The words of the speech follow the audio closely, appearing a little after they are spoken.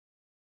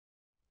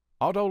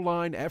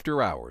Autoline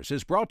After Hours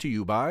is brought to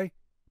you by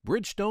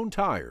Bridgestone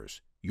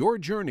Tires, your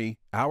journey,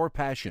 our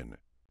passion,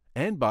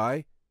 and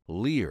by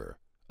Lear,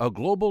 a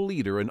global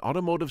leader in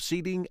automotive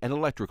seating and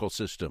electrical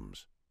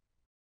systems.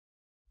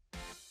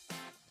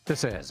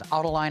 This is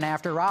Autoline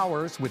After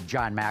Hours with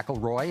John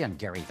McElroy and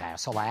Gary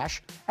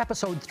Vasilash,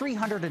 episode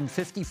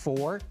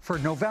 354 for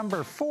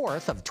November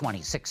 4th of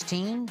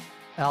 2016.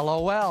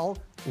 LOL,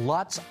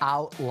 Lutz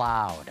out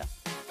loud.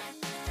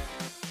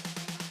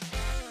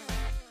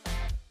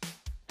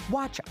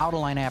 Watch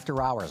Autoline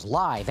After Hours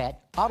live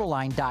at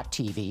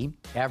Autoline.tv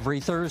every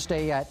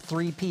Thursday at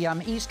 3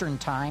 p.m. Eastern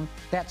Time.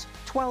 That's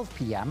 12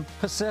 p.m.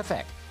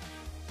 Pacific.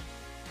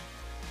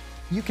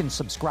 You can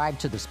subscribe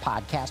to this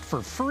podcast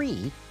for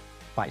free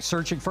by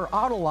searching for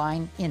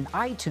Autoline in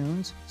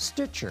iTunes,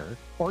 Stitcher,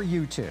 or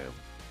YouTube.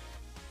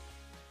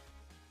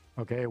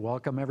 Okay,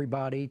 welcome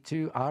everybody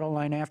to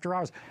Autoline After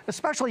Hours,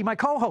 especially my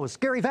co-host,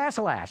 Gary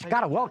Vasilash.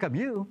 Got to welcome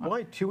you.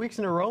 Boy, 2 weeks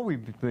in a row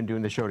we've been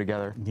doing the show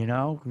together. You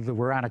know,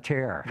 we're on a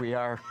tear. We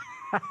are.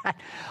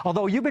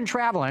 Although you've been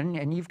traveling,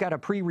 and you've got a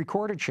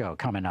pre-recorded show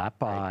coming up,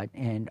 right.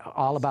 And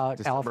all about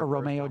December Alfa 1st,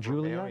 Romeo Alfa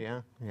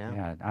Giulia.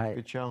 Yeah.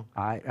 Good show.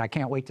 I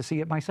can't wait to see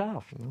it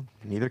myself. Well,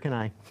 neither can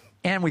I.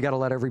 And we got to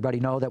let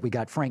everybody know that we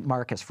got Frank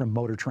Markus from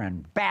Motor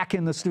Trend back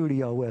in the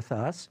studio with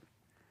us.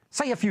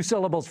 Say a few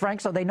syllables,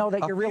 Frank, so they know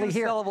that you're really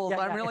here. Syllables.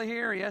 I'm really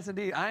here. Yes,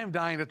 indeed. I am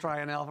dying to try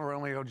an Alfa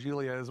Romeo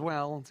Giulia as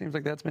well. It seems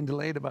like that's been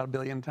delayed about 1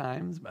 billion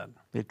times, but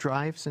It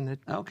drives and it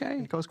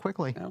goes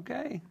quickly.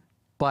 Okay.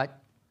 But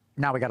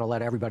now we got to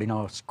let everybody know,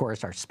 of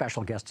course, our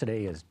special guest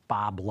today is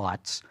Bob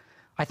Lutz.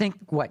 I think,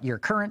 your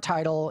current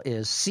title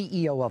is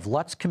CEO of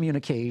Lutz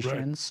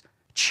Communications,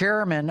 right.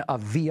 Chairman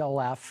of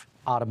VLF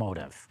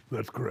Automotive.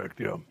 That's correct,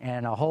 yeah.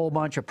 And a whole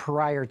bunch of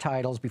prior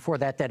titles before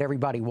that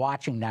everybody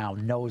watching now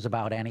knows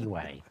about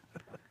anyway.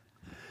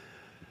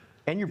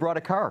 And you brought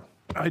a car.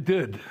 I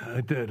did.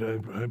 I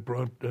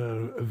brought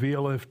a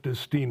VLF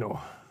Destino.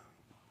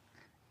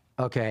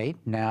 Okay,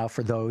 now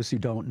for those who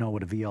don't know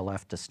what a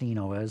VLF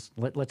Destino is,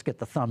 let's get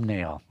the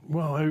thumbnail.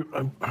 Well,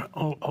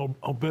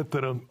 I'll bet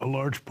that a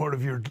large part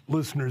of your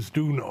listeners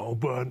do know,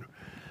 but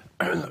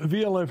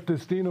VLF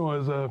Destino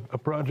is a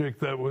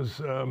project that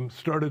was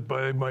started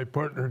by my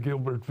partner,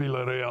 Gilbert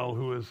Villarreal,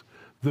 who is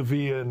the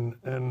V in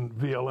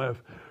VLF.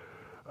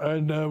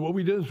 And what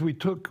we did is we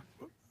took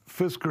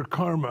Fisker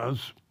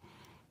Karmas,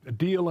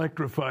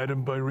 de-electrified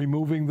them by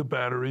removing the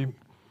battery,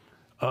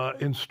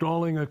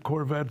 installing a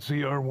Corvette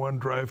ZR1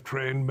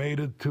 drivetrain,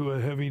 made it to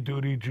a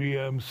heavy-duty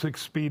GM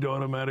 6-speed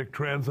automatic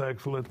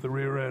transaxle at the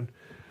rear end.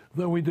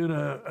 Then we did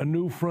a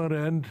new front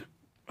end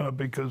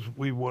because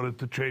we wanted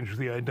to change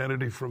the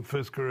identity from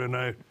Fisker,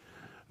 and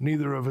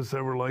neither of us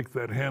ever liked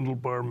that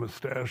handlebar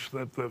mustache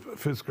that the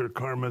Fisker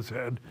Karmas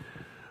had.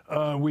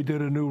 We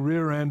did a new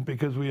rear end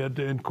because we had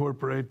to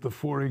incorporate the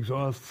 4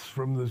 exhausts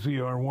from the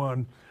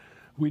ZR1.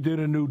 We did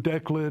a new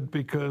deck lid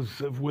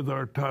because with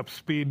our top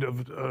speed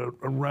of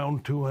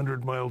around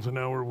 200 miles an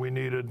hour, we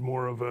needed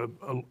more of a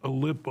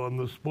lip on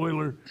the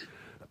spoiler.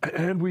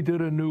 And we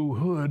did a new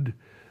hood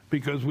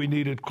because we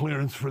needed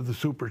clearance for the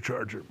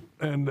supercharger.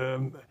 And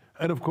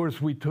of course,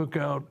 we took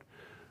out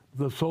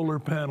the solar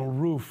panel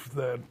roof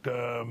that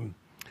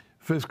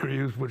Fisker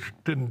used, which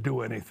didn't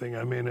do anything.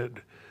 I mean,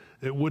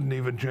 it wouldn't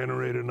even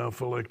generate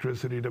enough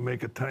electricity to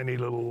make a tiny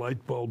little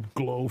light bulb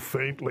glow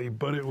faintly,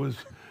 but it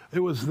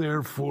was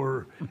there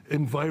for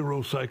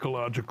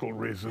enviropsychological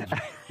reasons.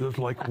 Just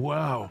like,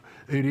 wow,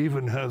 it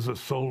even has a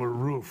solar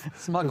roof.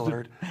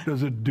 Smuggled.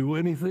 Does it do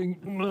anything?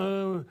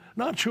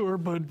 Not sure,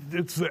 but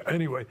it's there.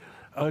 Anyway,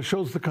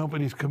 shows the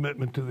company's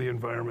commitment to the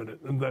environment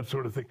and that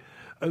sort of thing.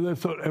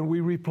 And we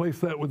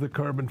replaced that with a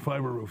carbon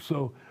fiber roof.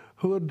 So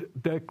hood,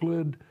 deck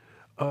lid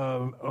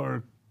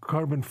are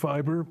carbon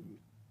fiber.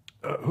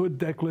 Hood,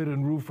 deck lid,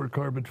 and roof are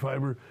carbon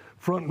fiber.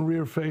 Front and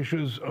rear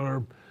fascias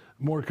are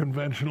more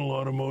conventional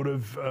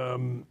automotive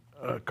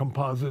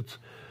composites.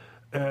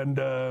 And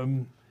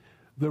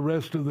the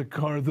rest of the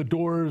car, the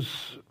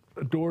doors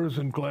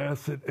and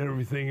glass,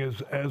 everything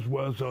is as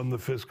was on the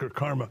Fisker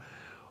Karma.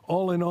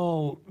 All in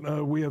all,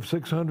 we have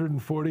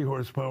 640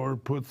 horsepower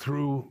put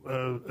through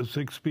a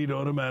 6-speed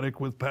automatic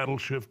with paddle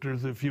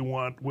shifters if you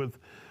want, with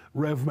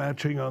rev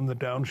matching on the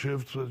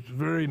downshift, so it's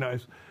very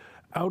nice.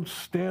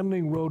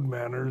 Outstanding road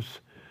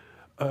manners,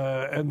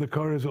 and the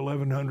car is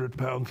 1,100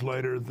 pounds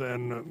lighter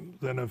than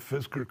a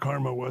Fisker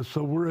Karma was.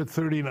 So we're at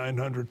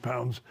 3,900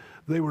 pounds.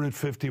 They were at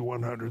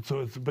 5,100, so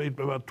it's about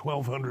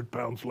 1,200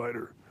 pounds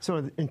lighter.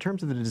 So in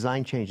terms of the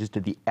design changes,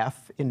 did the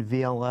F in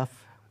VLF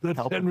That's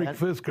help Henrik with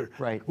that? Fisker.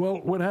 Right.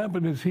 Well, what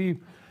happened is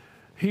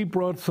he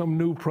brought some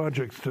new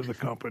projects to the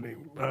company.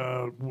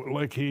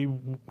 Like he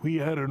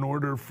had an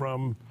order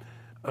from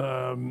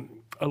a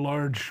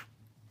large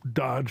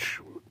Dodge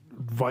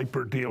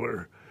Viper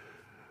dealer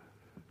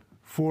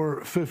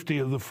for 50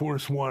 of the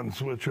Force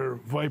Ones, which are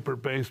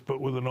Viper-based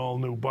but with an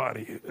all-new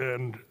body.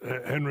 And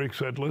Henrik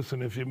said,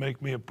 listen, if you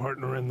make me a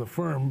partner in the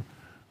firm,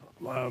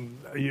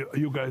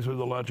 you guys are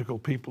the logical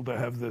people to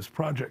have this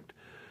project.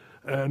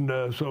 And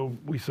so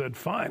we said,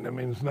 fine. I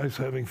mean, it's nice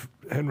having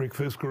Henrik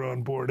Fisker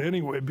on board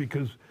anyway,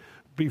 because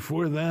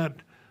before that,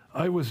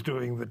 I was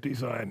doing the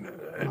design.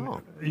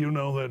 And you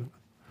know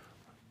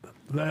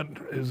that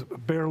is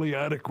barely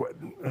adequate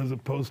as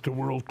opposed to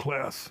world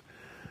class.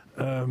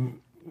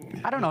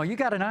 I don't know. You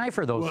got an eye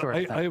for those sorts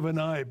of things. I have an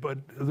eye, but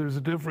there's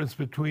a difference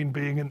between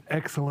being an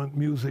excellent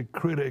music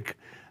critic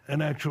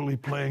and actually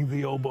playing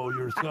the oboe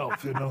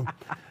yourself. You know,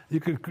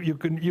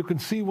 you can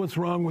see what's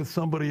wrong with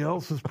somebody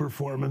else's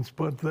performance,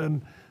 but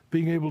then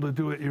being able to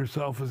do it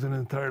yourself is an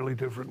entirely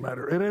different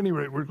matter. At any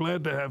rate, we're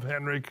glad to have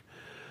Henrik,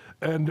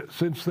 and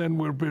since then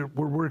we're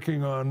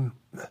working on.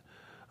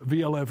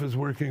 VLF is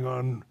working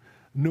on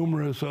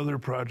numerous other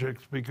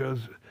projects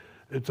because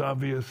it's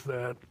obvious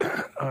that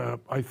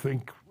I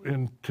think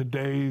in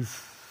today's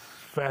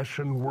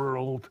fashion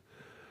world,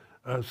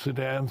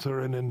 sedans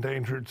are an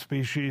endangered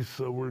species,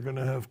 so we're going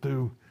to have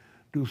to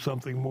do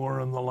something more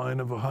on the line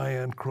of a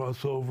high-end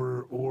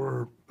crossover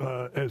or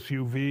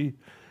SUV,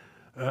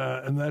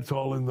 and that's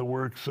all in the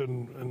works,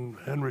 and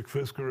Henrik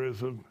Fisker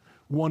is a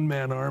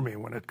one-man army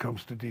when it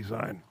comes to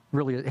design.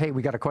 Really, hey,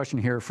 we got a question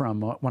here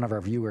from one of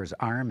our viewers,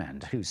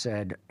 Armand, who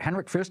said,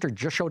 Henrik Fisker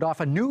just showed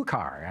off a new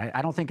car.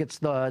 I don't think it's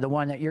the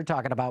one that you're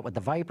talking about with the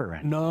Viper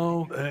in it.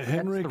 No,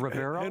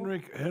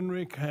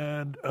 Henrik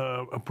had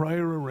a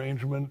prior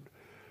arrangement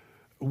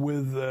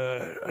with,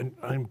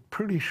 I'm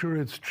pretty sure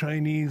it's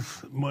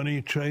Chinese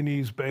money,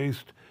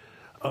 Chinese-based,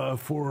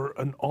 for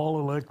an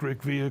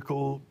all-electric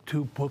vehicle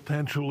to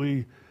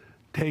potentially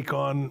take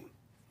on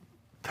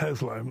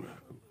Tesla.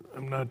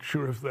 I'm not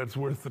sure if that's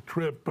worth the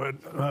trip, but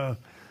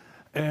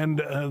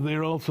and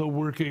they're also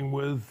working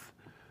with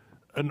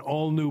an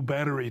all-new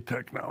battery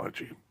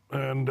technology,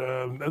 and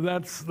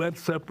that's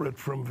separate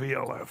from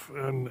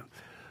VLF. And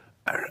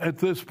at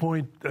this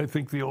point, I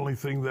think the only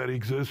thing that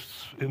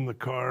exists in the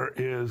car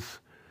is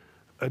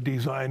a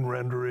design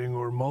rendering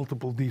or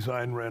multiple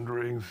design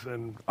renderings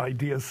and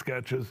idea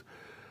sketches.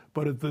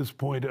 But at this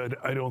point,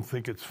 I don't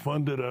think it's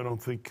funded. I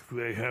don't think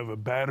they have a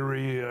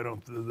battery.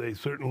 They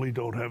certainly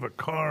don't have a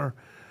car.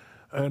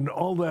 And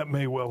all that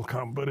may well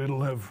come, but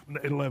it'll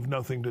have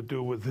nothing to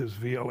do with his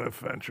VLF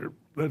venture.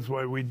 That's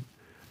why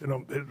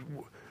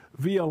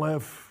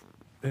VLF,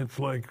 it's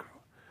like,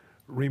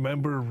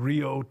 remember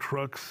Rio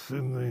trucks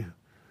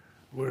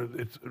where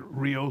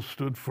Rio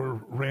stood for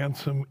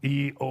Ransom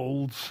E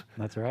Olds.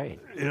 That's right.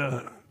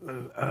 Yeah,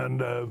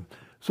 and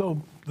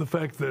so the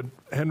fact that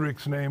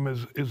Henrik's name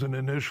is an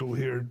initial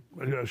here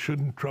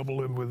shouldn't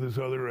trouble him with his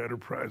other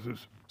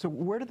enterprises. So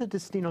where did the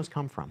Destinos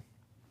come from?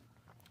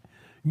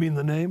 You mean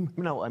the name?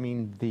 No, I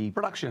mean the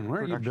production.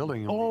 Where are you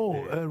building them?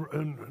 Oh,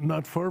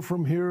 not far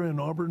from here in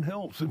Auburn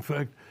Hills. In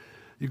fact,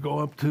 you go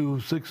up to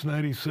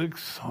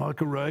 696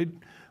 Hawkerite,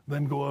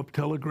 then go up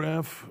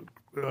Telegraph,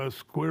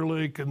 Square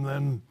Lake, and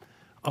then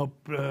up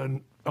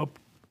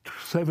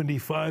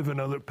 75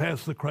 and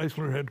past the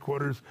Chrysler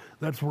headquarters.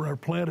 That's where our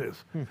plant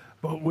is.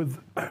 But with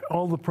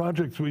all the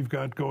projects we've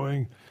got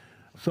going,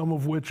 some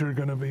of which are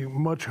going to be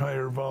much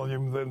higher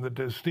volume than the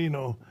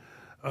Destino,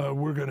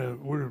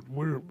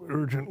 we're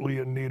urgently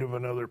in need of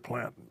another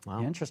plant.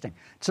 Wow. Interesting.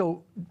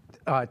 So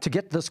to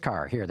get this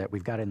car here that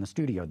we've got in the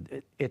studio,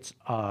 it's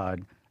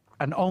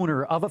an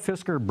owner of a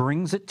Fisker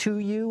brings it to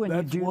you, and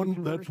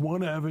that's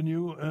one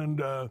avenue,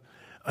 and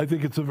I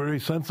think it's a very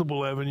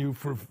sensible avenue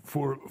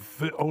for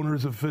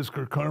owners of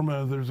Fisker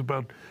Karma. There's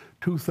about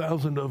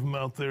 2,000 of them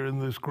out there in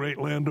this great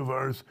land of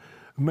ours,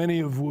 many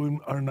of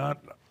whom are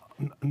not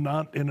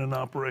in an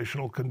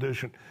operational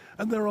condition,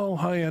 and they're all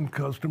high-end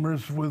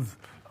customers with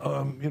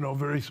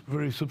very,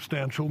 very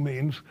substantial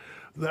means.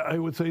 I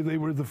would say they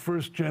were the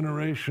first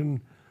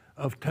generation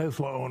of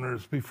Tesla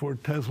owners before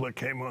Tesla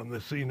came on the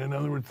scene. In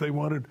other words, they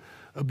wanted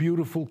a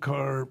beautiful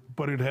car,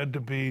 but it had to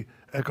be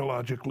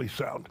ecologically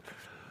sound.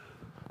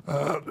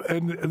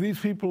 And these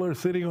people are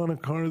sitting on a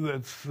car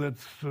that's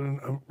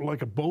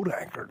like a boat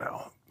anchor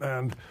now.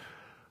 And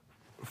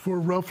for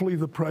roughly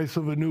the price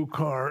of a new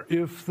car,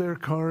 if their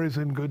car is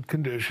in good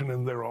condition,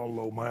 and they're all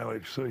low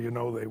mileage, so you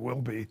know they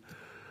will be,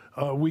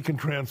 we can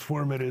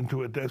transform it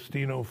into a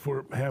Destino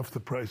for half the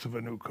price of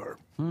a new car.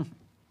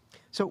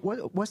 So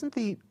wasn't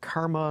the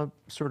Karma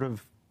sort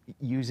of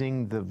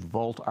using the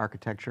Volt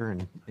architecture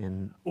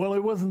in? Well,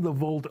 it wasn't the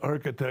Volt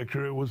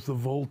architecture. It was the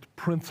Volt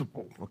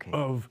principle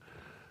of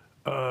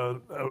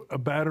a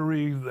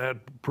battery that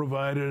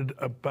provided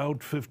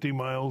about 50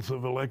 miles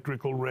of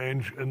electrical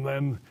range, and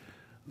then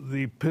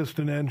the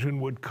piston engine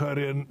would cut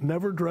in,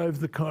 never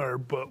drive the car,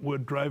 but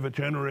would drive a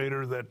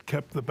generator that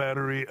kept the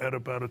battery at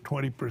about a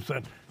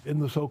 20% in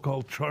the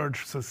so-called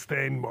charge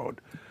sustain mode.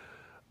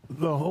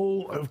 The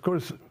whole, of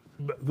course,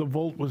 the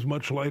Volt was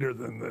much lighter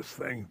than this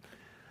thing.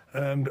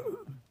 And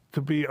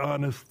to be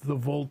honest, the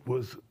Volt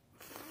was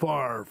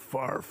far,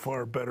 far,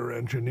 far better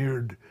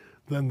engineered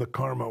than the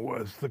Karma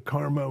was. The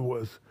Karma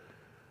was,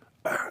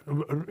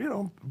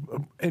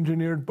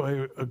 engineered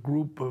by a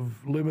group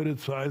of limited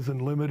size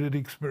and limited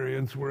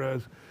experience,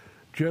 whereas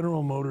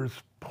General Motors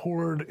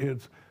poured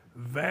its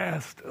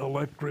vast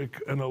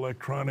electric and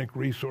electronic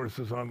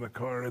resources on the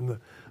car. And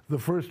the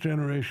first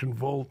generation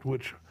Volt,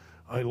 which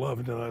I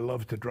loved and I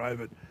loved to drive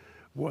it,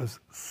 was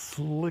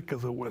slick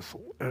as a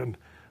whistle. And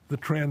the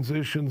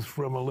transitions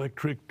from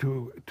electric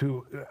to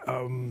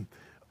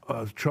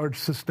charge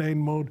sustain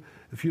mode.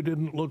 If you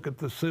didn't look at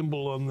the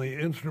symbol on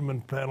the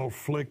instrument panel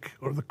flick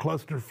or the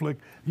cluster flick,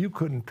 you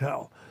couldn't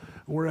tell.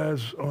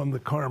 Whereas on the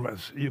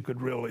Karmas, you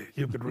could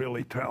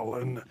really tell.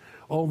 And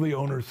all the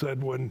owners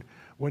said when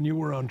you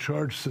were on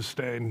charge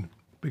sustain,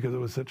 because it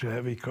was such a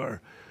heavy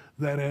car,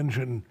 that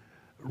engine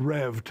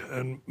revved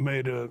and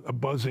made a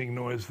buzzing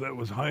noise that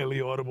was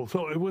highly audible.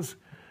 So it was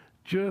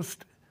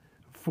just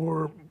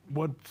for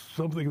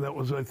something that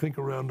was, I think,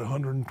 around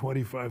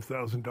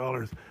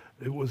 $125,000.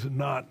 It was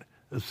not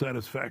a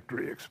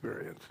satisfactory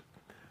experience.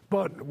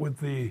 But with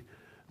the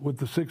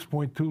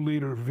 6.2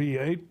 liter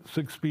V8,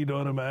 6-speed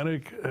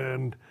automatic,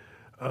 and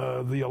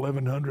the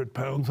 1,100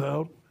 pounds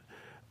out,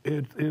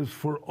 it is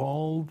for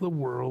all the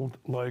world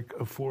like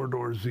a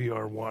four-door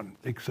ZR1,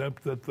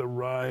 except that the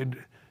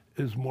ride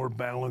is more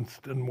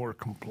balanced and more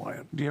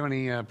compliant. Do you have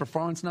any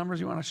performance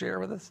numbers you want to share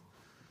with us?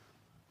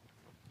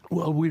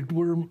 Well, we're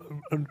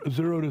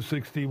 0 to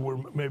 60. We're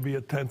maybe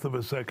a tenth of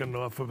a second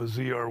off of a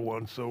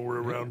ZR1, so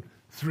we're around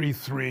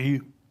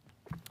 3.3,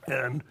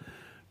 and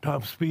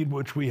top speed,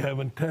 which we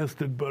haven't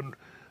tested, but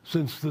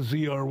since the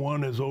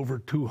ZR1 is over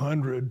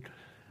 200,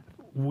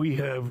 we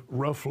have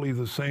roughly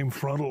the same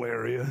frontal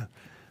area,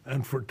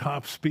 and for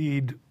top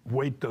speed,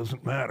 weight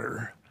doesn't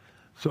matter.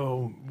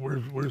 So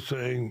we're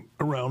saying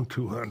around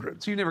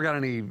 200. So you never got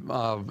any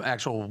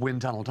actual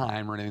wind tunnel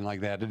time or anything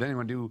like that. Did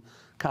anyone do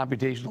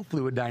computational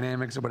fluid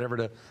dynamics or whatever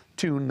to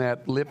tune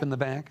that lip in the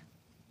back?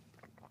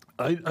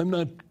 I'm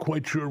not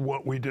quite sure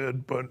what we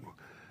did, but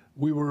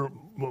we were,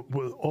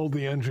 with all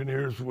the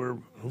engineers,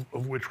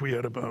 of which we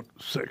had about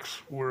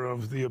 6, were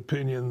of the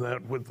opinion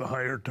that with the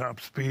higher top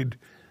speed,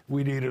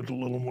 we needed a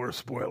little more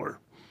spoiler.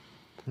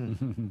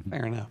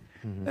 Fair enough.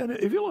 Mm-hmm. And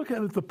if you look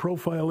at it, the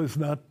profile is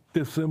not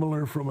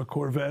dissimilar from a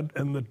Corvette,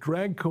 and the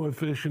drag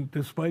coefficient,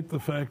 despite the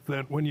fact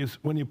that when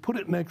you put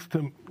it next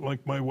to,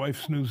 like, my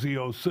wife's new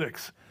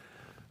Z06,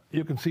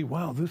 you can see,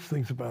 wow, this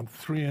thing's about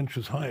 3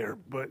 inches higher,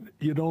 but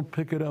you don't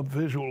pick it up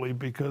visually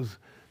because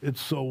it's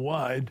so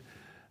wide,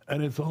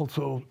 and it's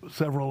also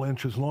several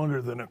inches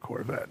longer than a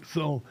Corvette.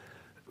 So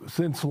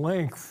since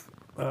length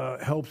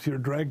helps your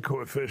drag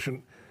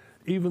coefficient,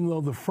 even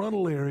though the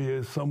frontal area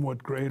is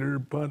somewhat greater,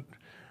 but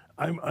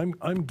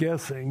I'm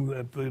guessing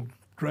that the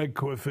drag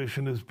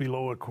coefficient is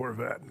below a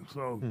Corvette.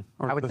 So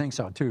I would think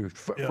so too,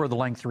 for the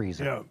length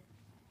reason. Yeah.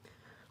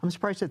 I'm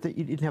surprised that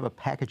you didn't have a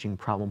packaging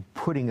problem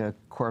putting a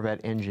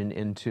Corvette engine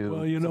into.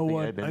 Well, you know something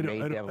what? that had been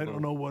made to have a I don't little-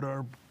 know what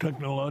our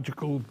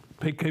technological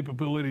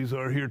capabilities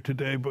are here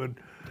today, but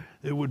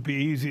it would be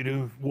easy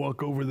to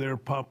walk over there,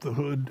 pop the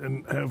hood,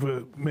 and have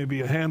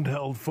maybe a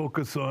handheld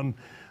focus on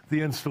the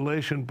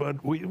installation.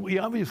 But we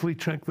obviously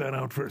checked that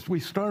out first. We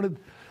started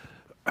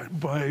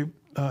by.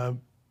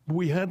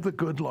 We had the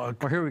good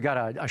luck. Well, here we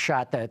got a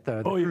shot that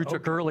the crew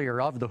took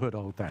earlier of the hood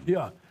open.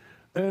 Yeah,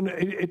 and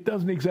it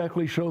doesn't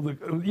exactly show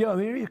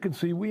there you can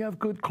see we have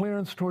good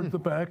clearance toward the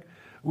back.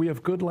 We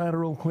have good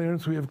lateral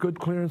clearance. We have good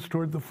clearance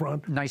toward the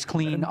front. Nice,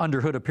 clean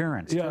underhood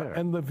appearance. Yeah, too.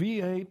 and the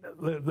V8,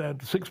 that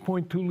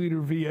 6.2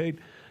 liter V8,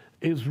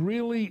 is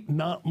really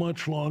not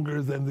much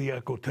longer than the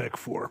Ecotec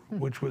 4,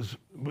 which was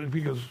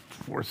because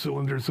 4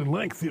 cylinders in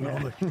length, you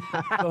know.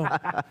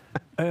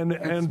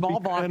 And small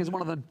block is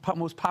one of the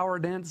most power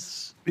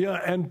dense.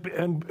 Yeah, and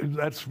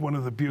that's one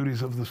of the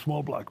beauties of the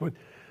small block.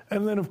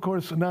 And then, of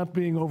course, not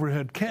being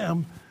overhead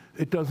cam,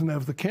 it doesn't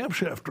have the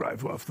camshaft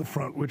drive off the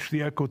front, which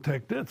the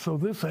Ecotec did. So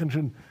this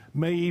engine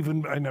may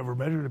even, I never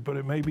measured it, but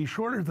it may be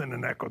shorter than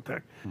an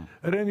Ecotec.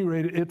 At any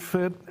rate, it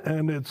fit,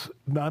 and it's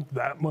not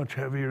that much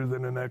heavier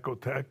than an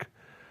Ecotec.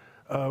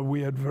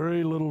 We had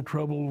very little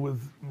trouble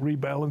with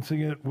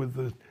rebalancing it with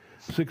the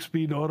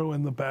 6-speed auto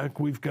in the back.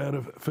 We've got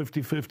a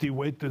 50-50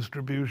 weight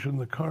distribution.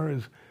 The car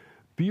is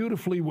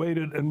beautifully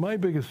weighted, and my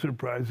biggest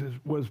surprise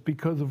was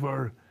because of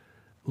our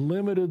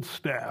limited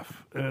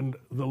staff and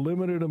the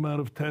limited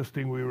amount of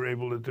testing we were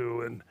able to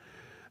do,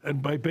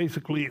 and by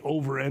basically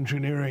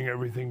over-engineering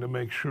everything to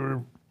make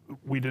sure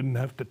we didn't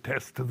have to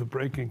test to the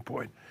breaking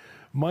point.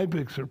 My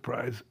big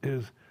surprise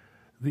is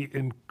the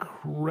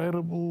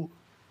incredible,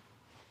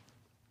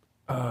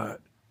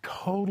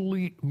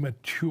 totally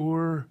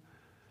mature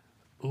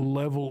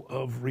level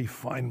of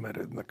refinement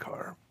in the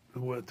car.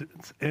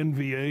 It's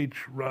NVH,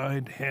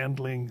 ride,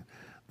 handling,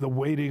 the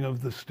weighting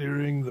of the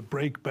steering, the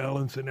brake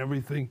balance and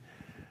everything.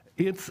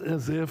 It's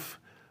as if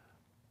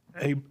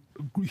a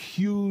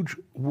huge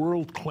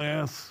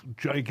world-class,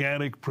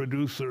 gigantic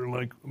producer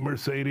like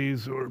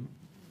Mercedes or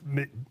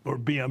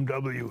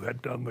BMW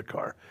had done the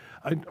car.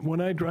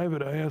 When I drive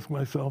it, I ask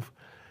myself,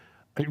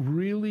 I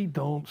really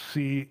don't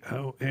see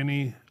how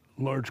any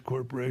large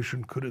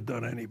corporation could have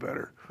done any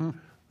better.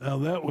 Now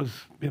that was,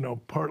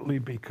 partly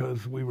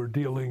because we were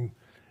dealing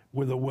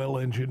with a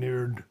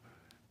well-engineered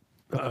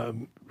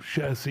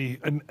chassis,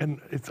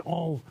 and it's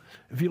all,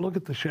 if you look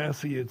at the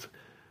chassis, it's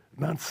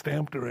not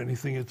stamped or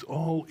anything, it's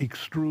all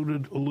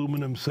extruded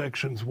aluminum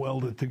sections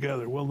welded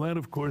together. Well, that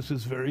of course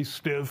is very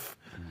stiff,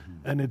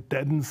 and it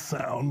deadens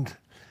sound.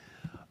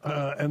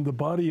 And the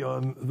body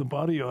on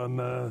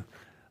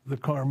the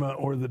Karma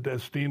or the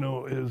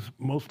Destino is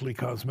mostly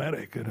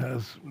cosmetic. It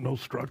has no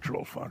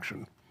structural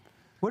function.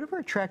 Whatever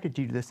attracted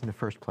you to this in the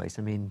first place?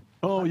 I mean,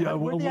 Oh yeah,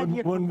 where'd the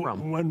idea come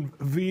from? when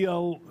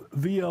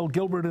VL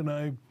Gilbert and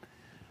I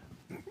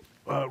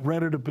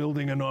rented a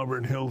building in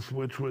Auburn Hills,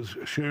 which was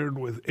shared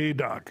with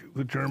ADOC,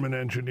 the German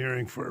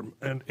engineering firm,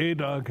 and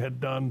ADOC had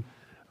done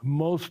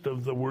most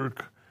of the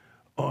work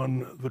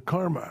on the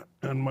Karma,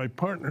 and my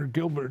partner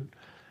Gilbert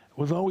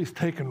was always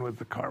taken with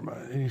the Karma,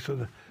 and he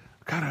said,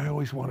 "God, I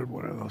always wanted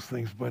one of those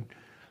things, but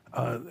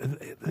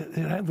it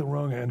had the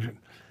wrong engine.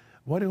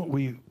 Why don't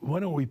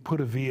we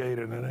put a V8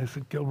 in it?" I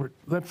said, "Gilbert,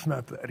 that's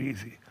not that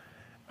easy."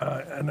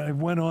 And I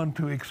went on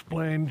to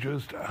explain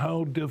just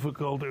how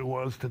difficult it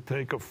was to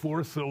take a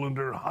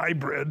 4-cylinder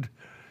hybrid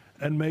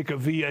and make a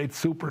V8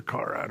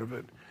 supercar out of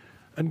it.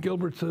 And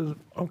Gilbert says,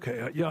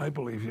 "Okay, yeah, I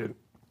believe you."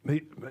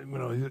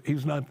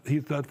 He's not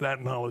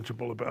that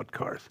knowledgeable about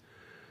cars.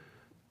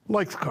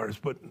 Likes cars,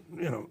 but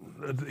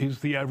he's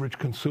the average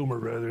consumer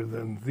rather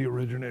than the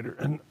originator.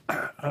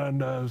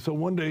 And so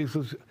one day he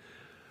says,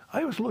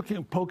 "I was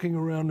poking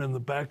around in the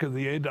back of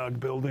the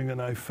ADOG building,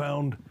 and I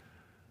found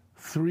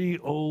 3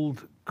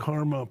 old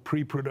Karma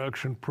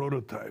pre-production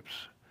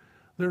prototypes.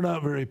 They're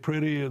not very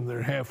pretty and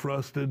they're half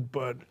rusted,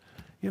 but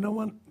you know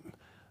what?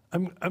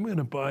 I'm going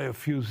to buy a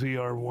few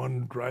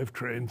ZR1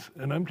 drivetrains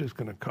and I'm just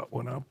going to cut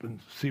one up and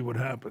see what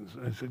happens."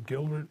 And I said,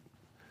 "Gilbert,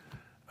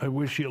 I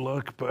wish you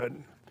luck, but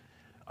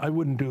I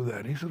wouldn't do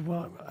that." He said,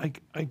 "Well,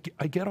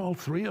 I get all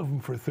 3 of them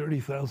for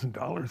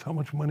 $30,000. How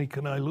much money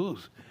can I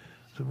lose?"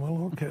 I said,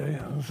 "Well, okay."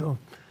 So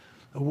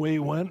away he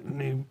went,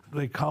 and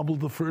they cobbled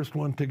the first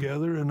one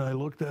together, and I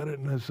looked at it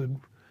and I said,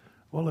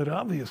 "Well, it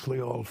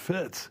obviously all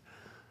fits."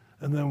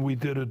 And then we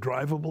did a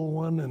drivable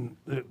one, and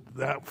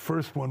that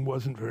first one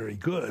wasn't very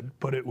good,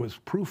 but it was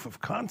proof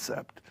of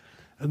concept.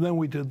 And then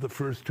we did the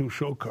first 2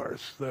 show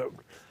cars that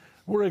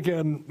were,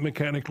 again,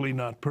 mechanically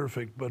not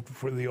perfect, but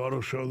for the auto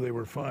show, they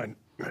were fine.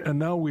 And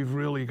now we've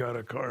really got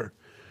a car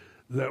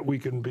that we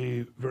can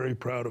be very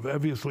proud of.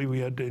 Obviously, we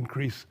had to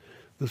increase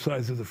the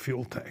size of the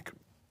fuel tank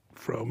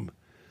from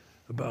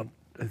about,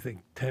 I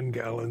think, 10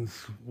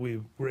 gallons. We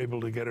were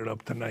able to get it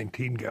up to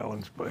 19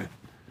 gallons by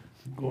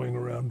going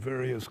around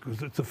various,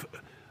 because it's a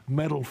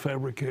metal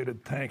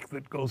fabricated tank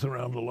that goes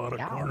around a lot of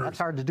corners. That's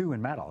hard to do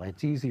in metal.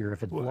 It's easier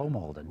if it's blow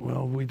molded.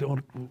 Well, we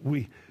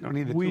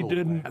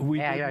didn't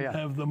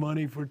have the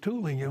money for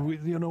tooling, and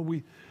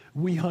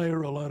we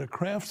hire a lot of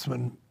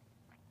craftsmen,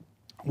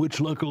 which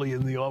luckily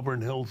in the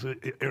Auburn Hills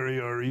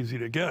area are easy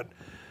to get.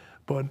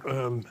 But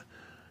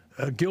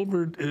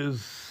Gilbert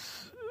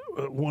is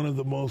one of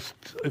the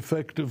most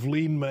effective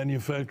lean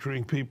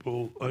manufacturing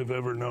people I've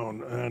ever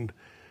known, and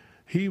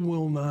he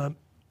will not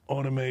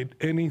automate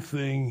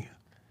anything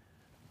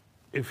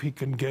if he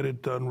can get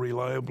it done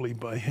reliably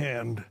by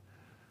hand,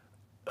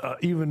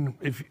 even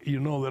if you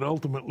know that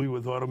ultimately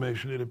with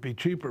automation it'd be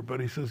cheaper. But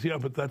he says, yeah,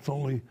 but that's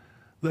only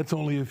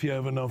if you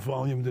have enough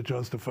volume to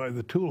justify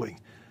the tooling.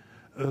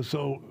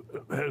 So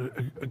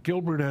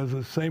Gilbert has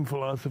the same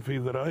philosophy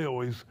that I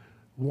always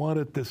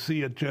wanted to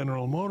see at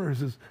General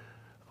Motors, is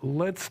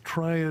let's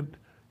try it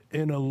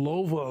in a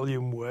low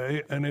volume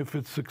way, and if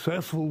it's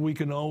successful, we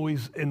can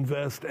always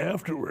invest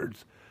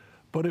afterwards.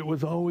 But it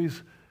was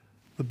always,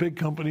 the big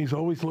companies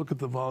always look at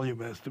the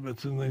volume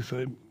estimates and they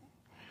say,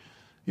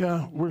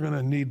 yeah, we're going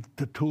to need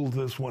to tool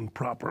this one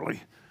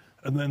properly.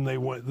 And then they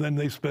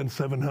spend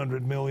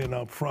 $700 million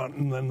up front,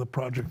 and then the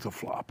project's a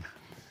flop.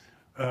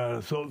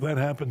 So that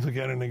happens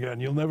again and again.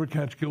 You'll never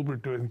catch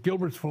Gilbert doing it.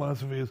 Gilbert's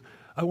philosophy is,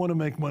 I want to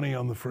make money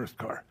on the first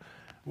car.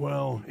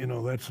 Well,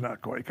 that's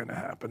not quite going to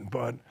happen.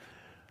 But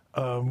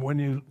I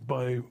will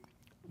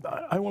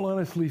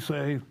honestly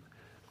say,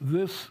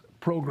 this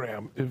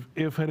program,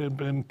 if it had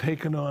been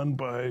taken on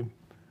by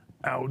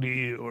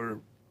Audi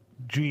or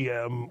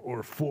GM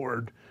or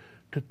Ford,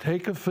 to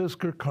take a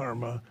Fisker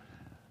Karma,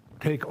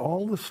 take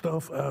all the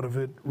stuff out of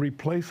it,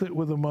 replace it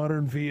with a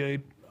modern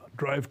V8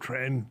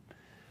 drivetrain,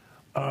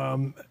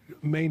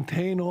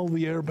 maintain all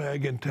the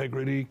airbag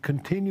integrity,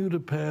 continue to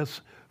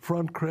pass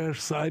front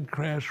crash, side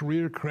crash,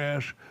 rear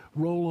crash,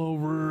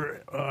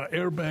 rollover,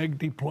 airbag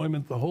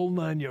deployment, the whole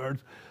 9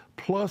 yards,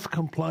 plus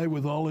comply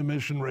with all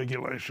emission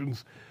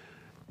regulations,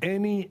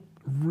 any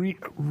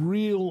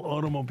real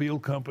automobile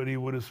company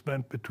would have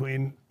spent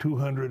between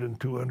 $200 and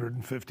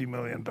 $250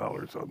 million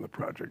on the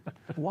project.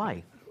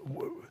 Why?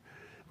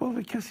 Well,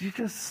 because there's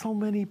just so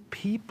many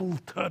people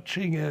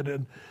touching it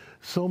and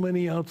so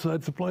many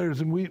outside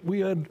suppliers. And we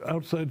had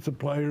outside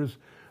suppliers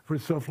for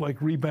stuff like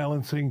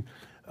rebalancing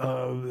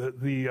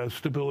the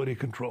stability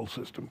control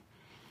system,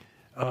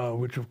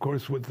 which, of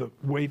course, with the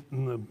weight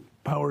and the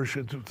power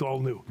shifts, it's all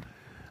new.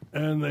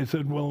 And they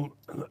said, well,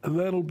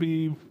 that'll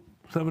be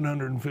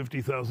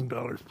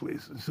 $750,000,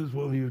 please. It says,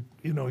 well, you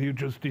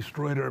just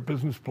destroyed our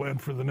business plan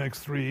for the next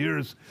 3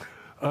 years.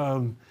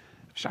 And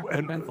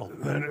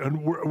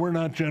we're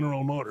not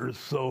General Motors,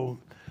 so,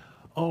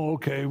 oh,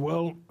 okay,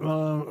 well,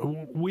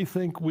 we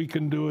think we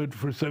can do it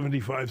for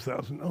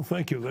 $75,000. Oh,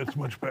 thank you, that's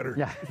much better.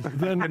 Yeah.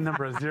 Then Good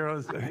number of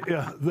zeros.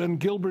 Yeah, then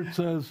Gilbert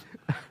says,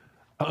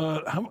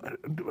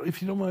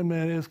 If you don't mind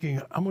me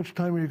asking, how much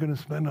time are you going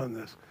to spend on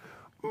this?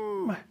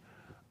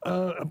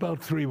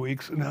 About 3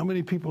 weeks. And how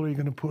many people are you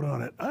going to put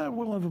on it?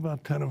 We'll have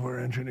about 10 of our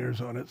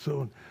engineers on it.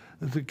 So,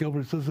 as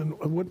Gilbert says,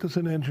 what does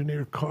an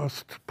engineer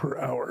cost per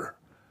hour?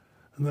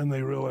 And then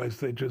they realized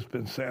they'd just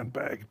been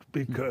sandbagged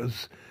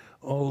because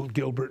all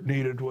Gilbert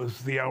needed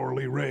was the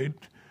hourly rate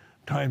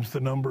times the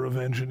number of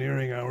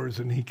engineering hours,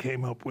 and he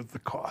came up with the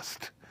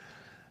cost.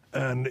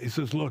 And he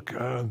says, look,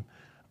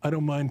 I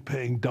don't mind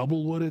paying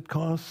double what it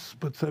costs,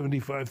 but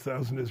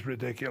 $75,000 is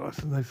ridiculous.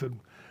 And they said,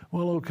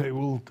 well, okay,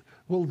 we'll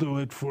do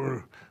it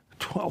for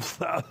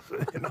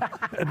 $12,000. You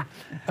know?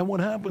 and what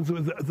happens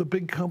with the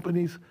big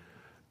companies,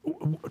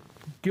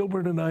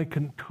 Gilbert and I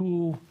can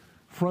tool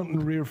front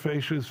and rear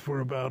fascias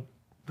for about,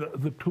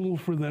 the tool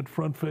for that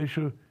front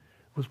fascia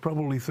was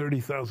probably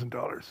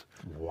 $30,000.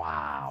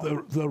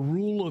 Wow. The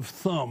rule of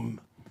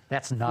thumb.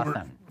 That's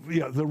nothing.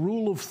 The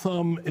rule of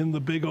thumb in the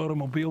big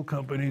automobile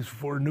companies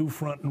for new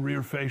front and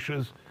rear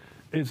fascias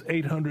is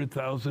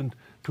 $800,000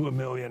 to $1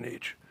 million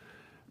each.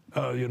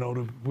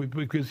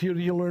 Because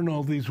you learn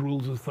all these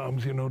rules of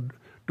thumbs. You know,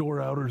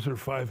 door outers are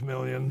 $5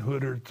 million,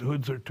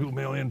 hoods are $2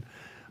 million,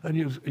 and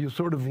you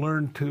sort of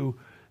learn to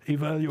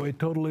evaluate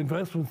total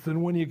investments.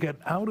 And when you get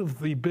out of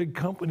the big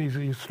companies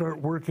and you start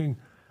working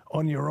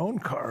on your own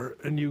car,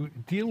 and you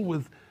deal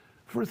with,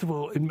 first of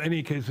all, in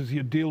many cases,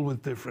 you deal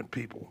with different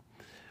people.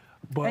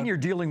 But, and you're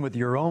dealing with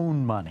your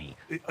own money.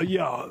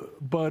 Yeah,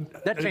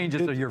 but... That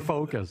changes your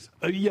focus.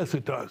 Yes,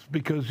 it does,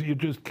 because you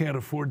just can't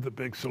afford the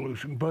big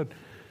solution. But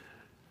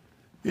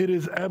it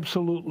is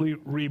absolutely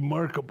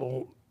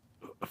remarkable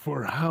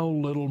for how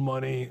little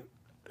money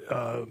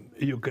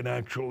you can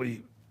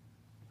actually...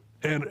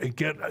 And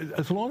get,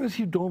 as long as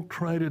you don't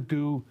try to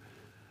do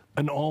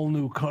an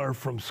all-new car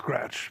from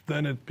scratch,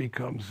 then it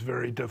becomes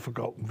very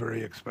difficult and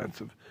very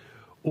expensive.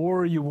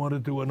 Or you want to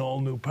do an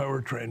all-new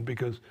powertrain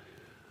because,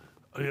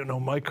 you know,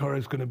 my car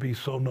is going to be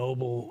so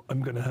noble,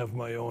 I'm going to have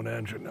my own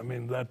engine. I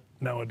mean, that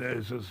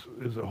nowadays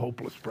is a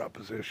hopeless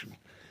proposition.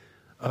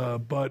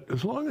 But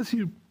as long as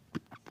you,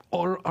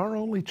 our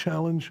only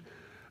challenge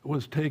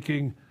was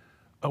taking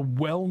a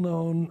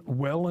well-known,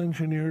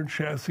 well-engineered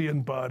chassis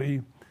and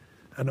body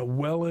and a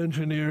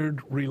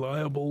well-engineered,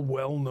 reliable,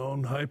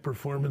 well-known,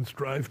 high-performance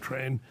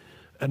drivetrain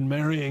and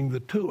marrying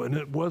the two. And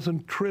it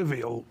wasn't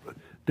trivial.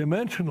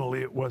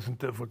 Dimensionally, it wasn't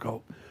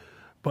difficult.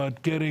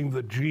 But getting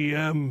the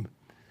GM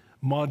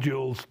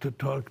modules to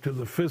talk to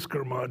the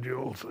Fisker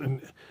modules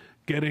and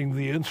getting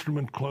the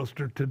instrument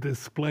cluster to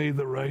display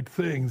the right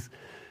things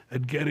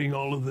and getting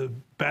all of the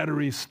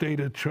battery state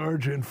of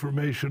charge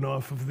information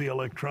off of the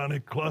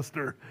electronic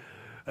cluster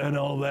and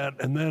all that.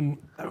 And then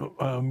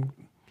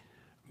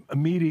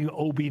meeting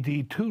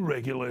OBD2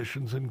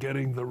 regulations and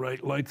getting the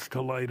right lights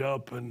to light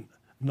up and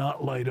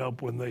not light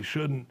up when they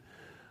shouldn't.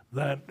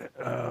 That,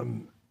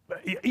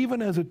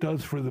 even as it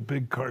does for the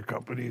big car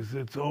companies,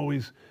 it's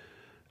always,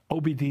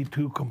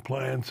 OBD2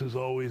 compliance is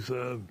always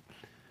a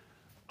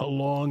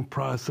long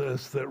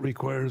process that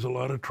requires a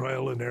lot of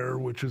trial and error,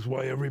 which is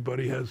why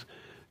everybody has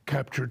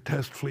captured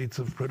test fleets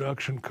of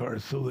production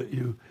cars so that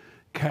you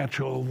catch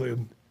all the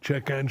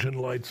check engine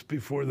lights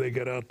before they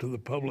get out to the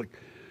public.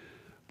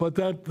 But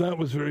that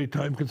was very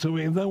time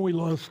consuming. And then we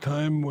lost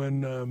time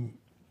when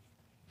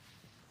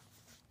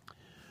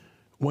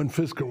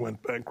Fisker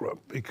went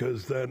bankrupt,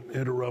 because that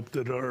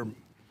interrupted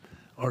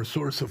our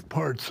source of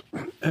parts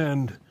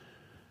and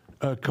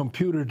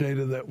computer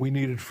data that we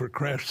needed for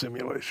crash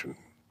simulation.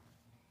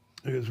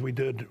 Because we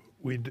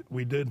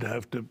did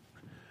have to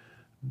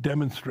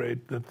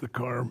demonstrate that the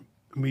car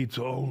meets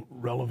all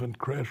relevant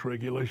crash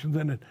regulations,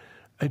 and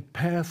it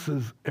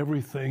passes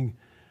everything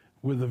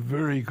with a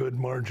very good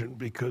margin,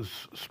 because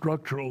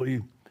structurally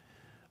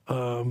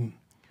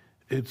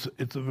it's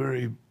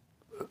a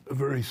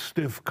very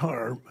stiff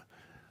car,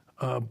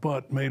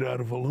 but made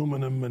out of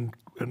aluminum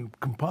and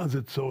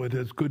composite, so it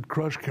has good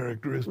crush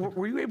characteristics.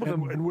 Were you able to?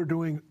 And we're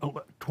doing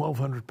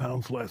 1,200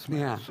 pounds less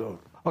mass. Yeah. So.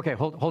 Okay,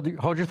 hold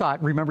your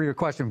thought. Remember your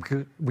question,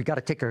 because we got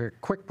to take a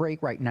quick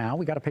break right now.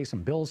 We got to pay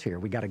some bills here.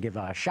 We got to give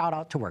a shout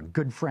out to our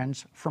good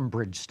friends from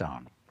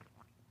Bridgestone.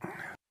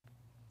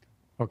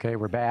 Okay,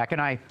 we're back,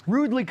 and I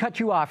rudely cut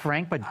you off,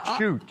 Frank, but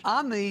shoot.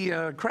 On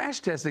the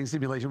crash testing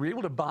simulation, were you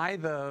able to buy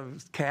the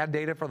CAD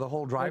data for the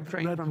whole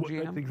drivetrain from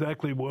GM? That's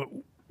exactly what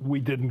we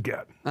didn't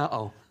get.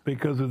 Uh-oh.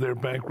 Because of their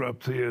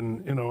bankruptcy,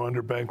 and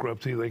under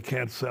bankruptcy they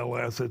can't sell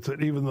assets.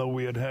 And even though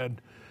we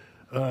had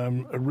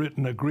a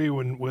written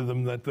agreement with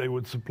them that they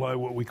would supply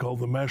what we call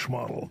the mesh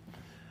model,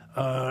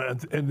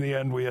 in the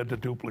end we had to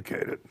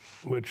duplicate it,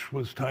 which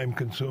was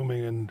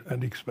time-consuming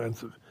and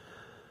expensive.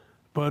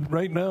 But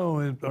right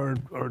now,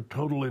 our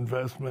total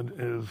investment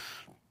is,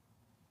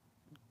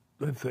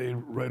 let's say,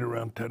 right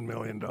around $10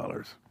 million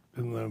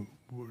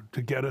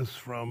to get us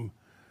from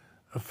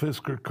a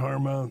Fisker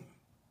Karma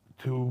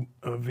to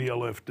a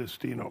VLF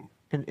Destino.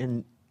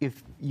 And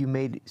if you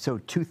made, so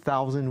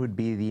 2,000 would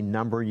be the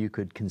number you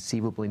could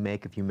conceivably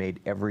make if you made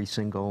every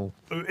single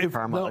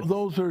Karma?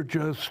 Those are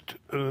just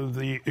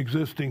the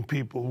existing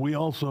people. We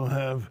also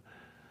have,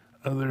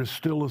 there's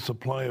still a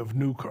supply of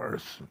new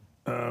cars.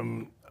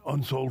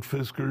 unsold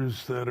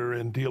Fiskars that are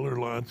in dealer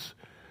lots,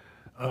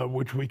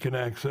 which we can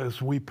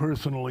access. We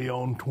personally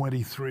own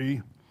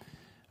 23,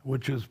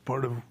 which is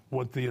part of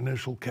what the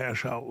initial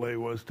cash outlay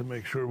was to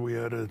make sure we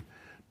had a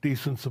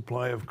decent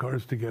supply of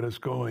cars to get us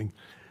going.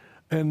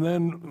 And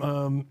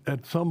then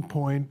at some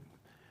point,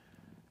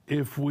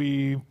 if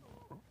we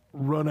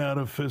run out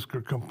of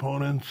Fisker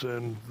components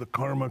and the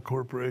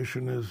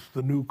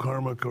new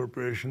Karma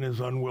Corporation is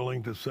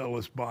unwilling to sell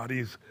us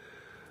bodies,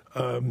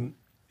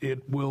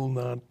 it will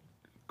not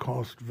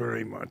cost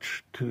very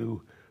much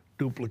to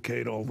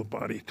duplicate all the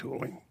body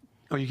tooling.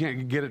 Oh, you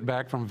can't get it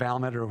back from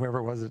Valmet or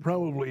whoever was it?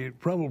 Probably.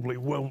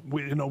 Well,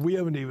 we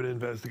haven't even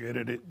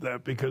investigated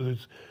that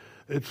because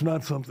it's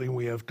not something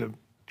we have to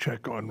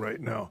check on right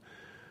now.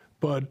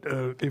 But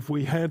if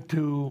we had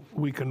to,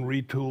 we can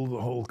retool the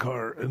whole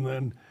car, and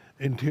then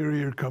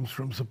interior comes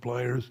from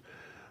suppliers,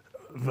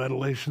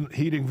 ventilation,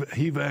 heating,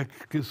 HVAC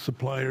is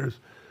suppliers,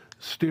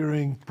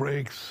 steering,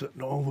 brakes,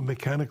 and all the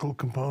mechanical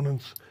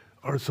components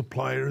are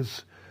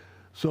suppliers.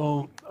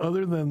 So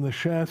other than the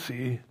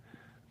chassis,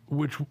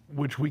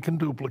 which we can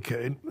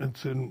duplicate,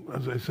 it's in,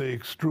 as I say,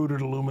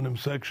 extruded aluminum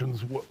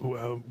sections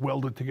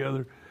welded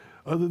together.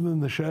 Other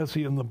than the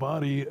chassis and the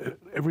body,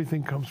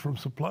 everything comes from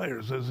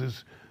suppliers, as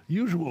is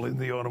usual in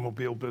the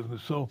automobile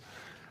business. So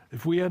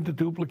if we had to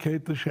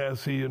duplicate the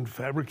chassis and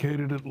fabricate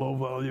it at low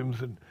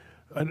volumes, and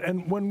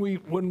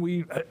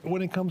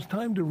when it comes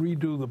time to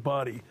redo the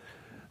body,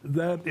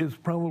 that is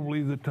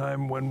probably the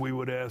time when we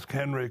would ask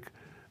Henrik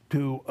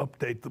to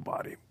update the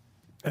body.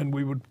 And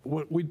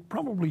we'd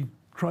probably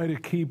try to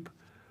keep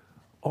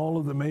all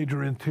of the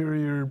major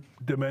interior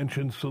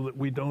dimensions so that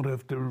we don't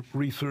have to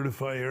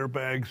recertify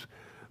airbags,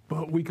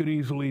 but we could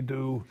easily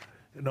do,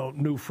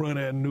 new front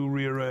end, new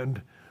rear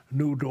end,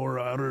 new door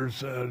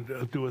outers,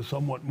 do a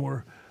somewhat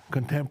more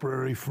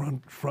contemporary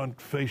front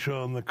fascia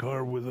on the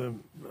car with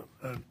an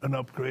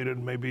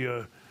upgraded, maybe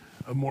a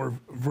more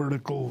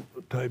vertical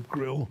type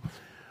grille,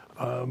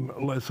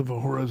 less of a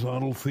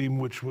horizontal theme,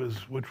 which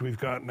we've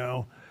got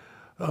now.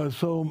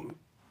 So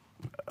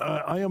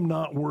I am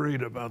not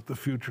worried about the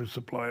future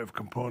supply of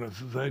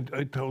components. As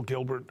I tell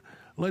Gilbert,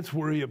 let's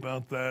worry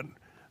about that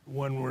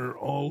when we're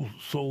all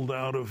sold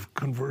out of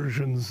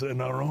conversions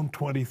in our own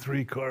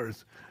 23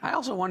 cars. I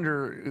also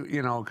wonder,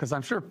 because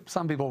I'm sure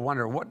some people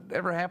wonder,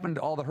 whatever happened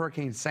to all the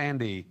Hurricane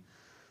Sandy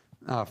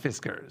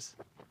Fiskars?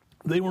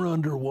 They were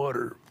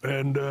underwater,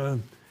 and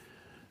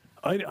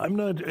I'm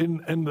not,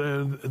 and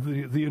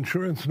the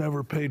insurance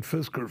never paid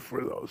Fisker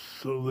for those.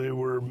 So they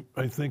were,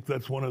 I think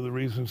that's one of the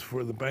reasons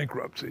for the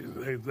bankruptcy.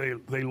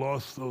 They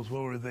lost those,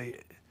 what were they,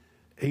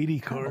 80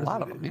 cars? A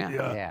lot of them,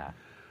 yeah.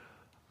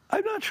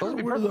 I'm not sure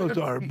where those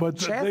are, but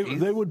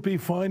they would be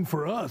fine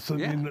for us. I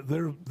mean,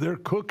 they're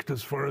cooked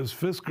as far as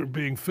Fisker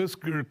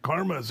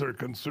Karmas are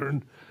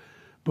concerned.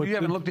 But you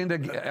haven't looked into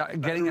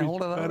getting a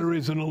hold of those?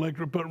 Batteries and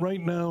electric, but right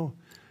now,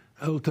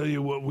 I'll tell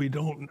you what, we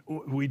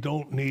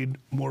don't need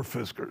more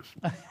Fiskars.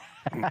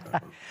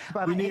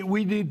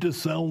 we need to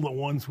sell the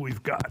ones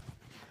we've got.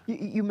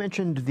 You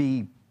mentioned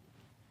the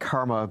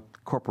Karma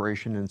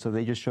Corporation, and so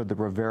they just showed the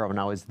Rivero.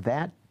 Now, is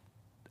that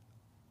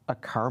a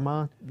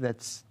Karma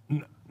that's...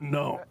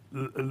 No,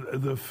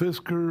 the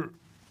Fisker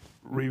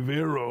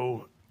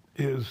Rivero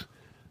is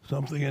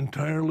something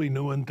entirely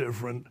new and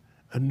different,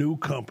 a new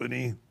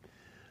company,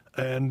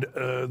 and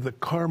the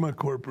Karma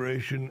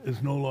Corporation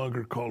is no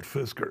longer called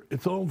Fisker.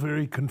 It's all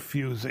very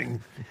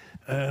confusing,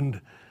 and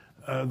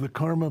the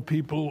Karma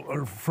people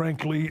are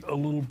frankly a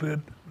little bit,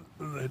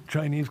 the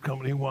Chinese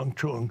company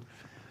Wangchung,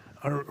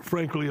 are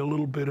frankly a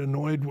little bit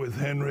annoyed with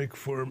Henrik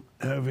for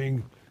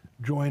having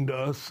joined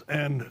us,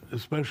 and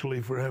especially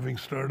for having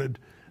started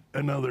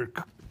another,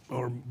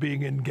 or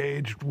being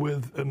engaged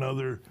with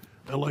another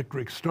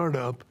electric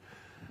startup,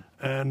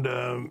 and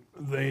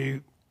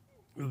they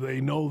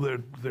know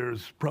that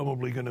there's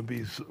probably going to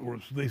be, or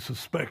they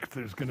suspect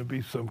there's going to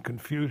be some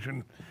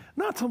confusion,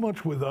 not so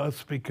much with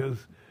us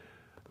because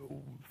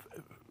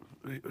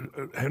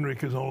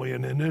Henrik is only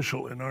an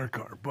initial in our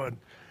car, but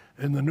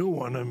in the new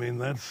one, I mean,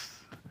 that's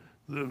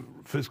the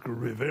Fisker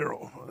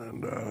Rivero,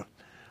 and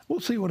we'll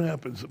see what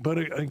happens. But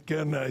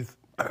again,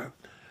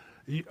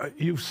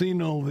 you've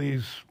seen all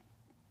these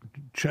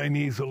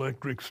Chinese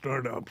electric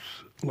startups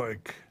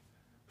like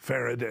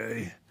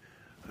Faraday,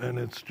 and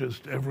it's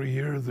just every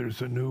year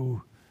there's a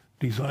new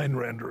design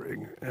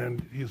rendering.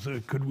 And you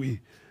say, could we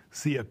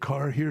see a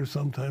car here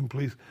sometime,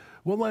 please?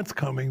 Well, that's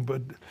coming,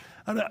 but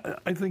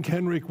I think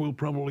Henrik will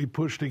probably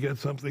push to get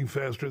something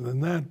faster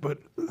than that. But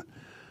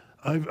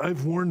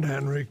I've warned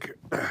Henrik,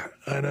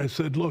 and I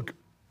said, look,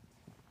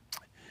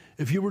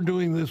 if you were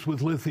doing this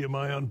with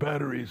lithium-ion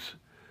batteries,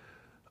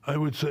 I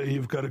would say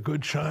you've got a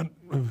good shot.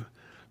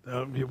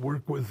 You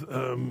work with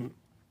LG.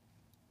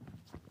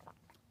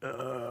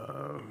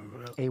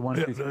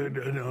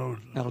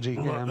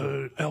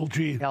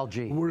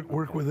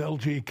 Work with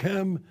LG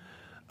Chem.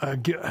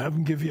 Have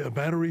them give you a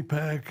battery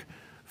pack.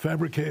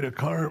 Fabricate a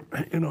car.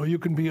 You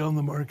can be on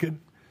the market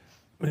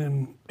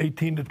in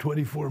 18 to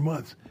 24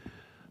 months.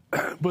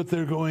 but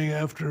they're going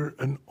after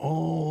an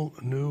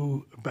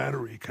all-new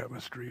battery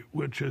chemistry,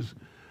 which is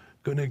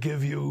going to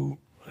give you,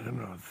 I don't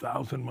know,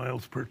 1,000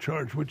 miles per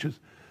charge, which is,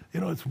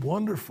 it's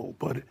wonderful,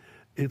 but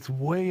it's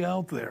way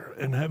out there.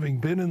 And having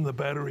been in the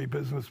battery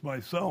business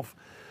myself,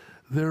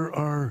 there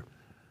are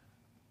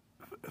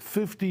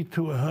 50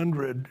 to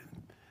 100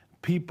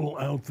 people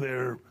out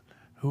there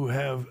who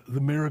have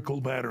the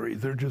miracle battery.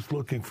 They're just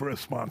looking for a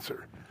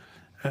sponsor.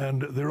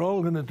 And they're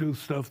all going to do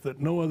stuff that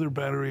no other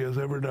battery has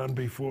ever done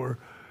before.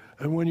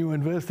 And when you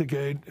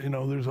investigate,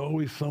 there's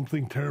always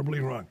something terribly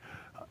wrong.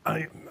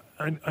 I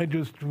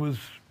just was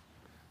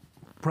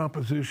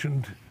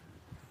propositioned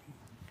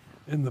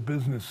in the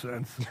business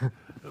sense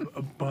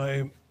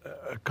by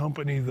a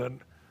company that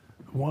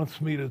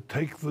wants me to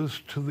take this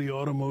to the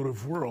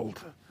automotive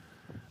world.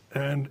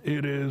 And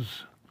it is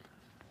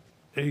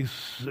a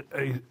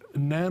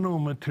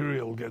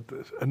nanomaterial, get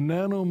this, a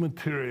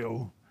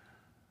nanomaterial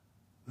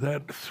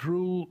that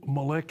through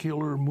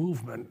molecular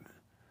movement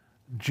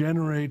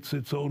generates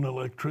its own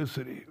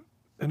electricity.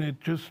 And it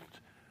just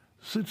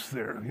sits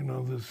there,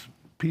 this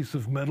piece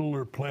of metal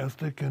or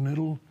plastic,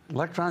 and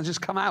electrons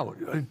just come out.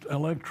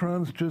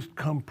 Electrons just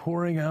come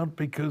pouring out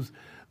because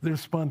they're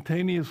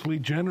spontaneously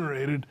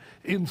generated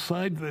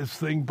inside this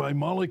thing by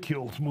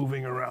molecules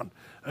moving around.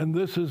 And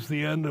this is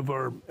the end of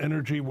our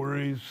energy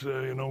worries,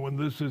 when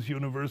this is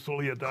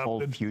universally adopted.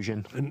 Cold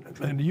fusion.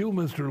 And you,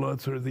 Mr.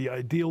 Lutz, are the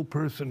ideal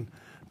person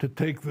to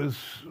take this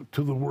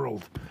to the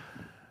world.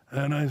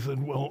 And I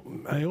said, well,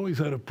 I always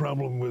had a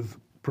problem with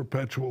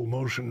perpetual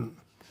motion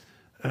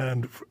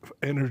and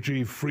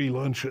energy-free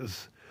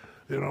lunches.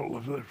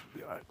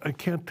 I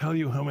can't tell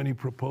you how many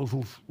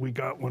proposals we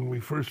got when we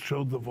first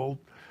showed the Volt,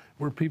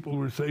 where people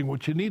were saying,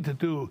 what you need to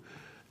do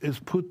is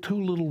put 2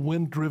 little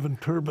wind-driven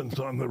turbines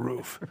on the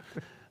roof.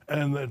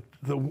 And that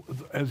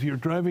as you're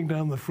driving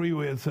down the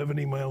freeway at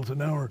 70 miles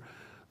an hour,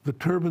 the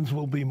turbines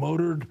will be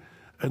motored,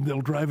 and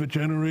they'll drive a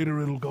generator,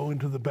 it'll go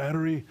into the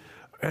battery,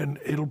 and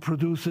it'll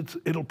produce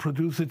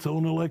its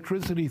own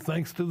electricity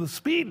thanks to the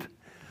speed.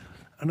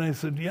 And I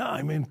said,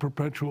 yeah,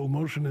 perpetual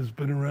motion has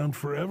been around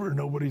forever.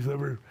 Nobody's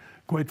ever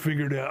quite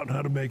figured out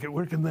how to make it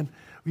work. And then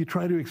we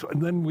try to,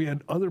 and then we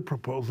had other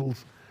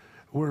proposals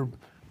where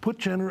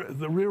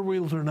the rear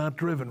wheels are not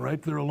driven,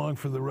 right? They're along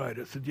for the ride.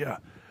 I said, yeah,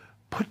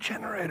 put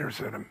generators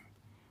in them.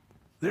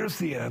 There's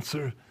the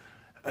answer.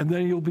 And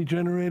then you'll be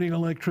generating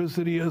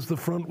electricity as the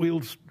front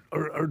wheels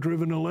are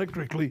driven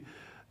electrically,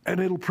 and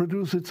it'll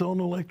produce its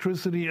own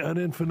electricity ad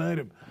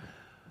infinitum.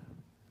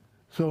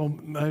 So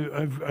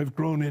I've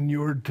grown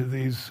inured to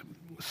these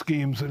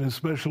schemes, and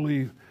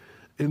especially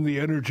in the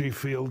energy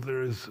field,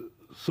 there is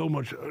so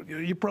much.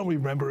 You probably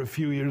remember a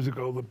few years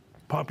ago, the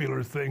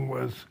popular thing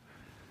was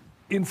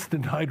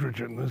instant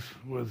hydrogen. This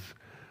was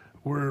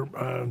where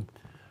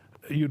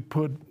you'd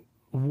put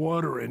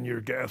water in your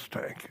gas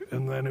tank,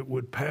 and then it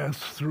would pass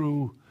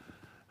through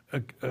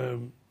a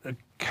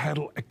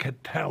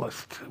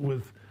catalyst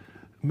with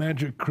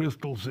magic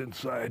crystals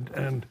inside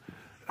and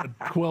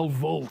 12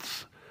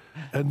 volts.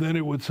 And then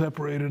it would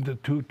separate into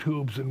 2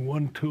 tubes, and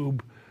one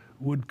tube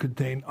would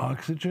contain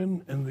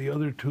oxygen, and the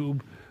other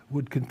tube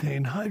would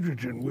contain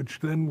hydrogen, which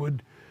then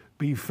would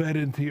be fed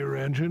into your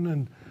engine.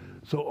 And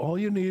so all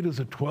you need is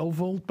a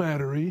 12-volt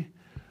battery,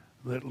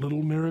 that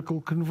little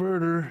miracle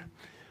converter,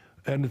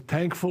 and a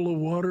tank full of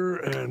water,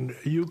 and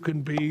you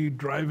can be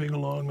driving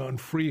along on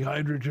free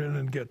hydrogen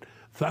and get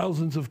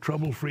thousands of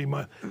trouble-free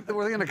miles.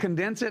 Were they going to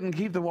condense it and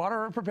keep the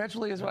water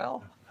perpetually as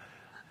well?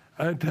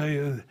 I tell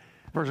you,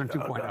 version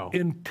 2.0.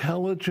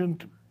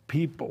 Intelligent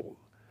people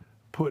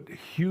put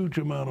huge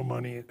amounts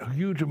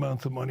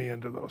of money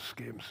into those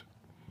schemes.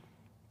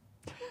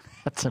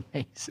 That's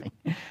amazing.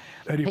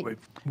 Anyway,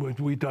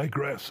 we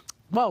digress.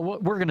 Well,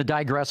 we're going to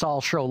digress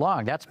all show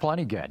long. That's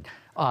plenty good.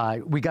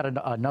 We got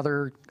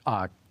another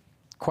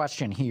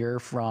question here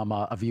from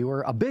a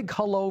viewer. A big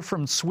hello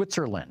from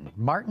Switzerland,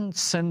 Martin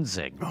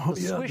Senzig,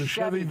 the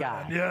Chevy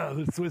guy. Yeah,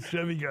 the Swiss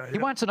Chevy guy. He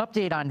wants an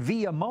update on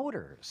VIA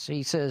Motors.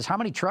 He says, how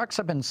many trucks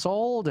have been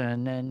sold,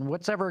 and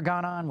what's ever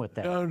gone on with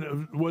that?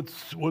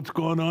 What's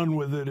gone on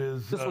with it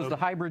is... This was the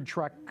hybrid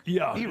truck.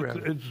 Yeah,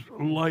 it's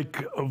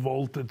like a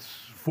Volt. It's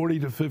 40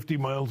 to 50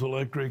 miles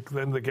electric,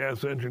 then the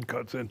gas engine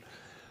cuts in.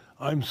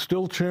 I'm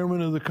still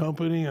chairman of the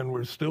company, and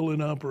we're still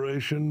in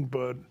operation,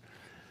 but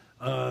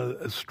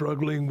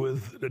struggling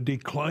with a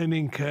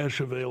declining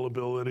cash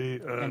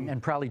availability.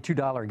 And probably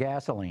 $2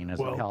 gasoline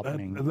isn't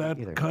helping.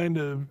 That kind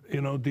of,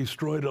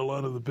 destroyed a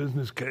lot of the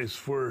business case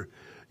for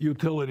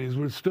utilities.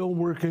 We're still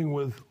working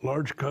with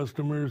large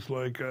customers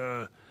like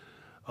a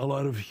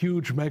lot of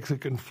huge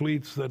Mexican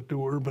fleets that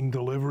do urban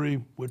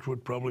delivery, which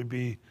would probably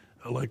be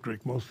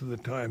electric most of the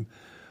time.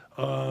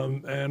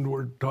 And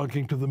we're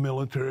talking to the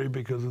military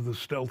because of the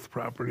stealth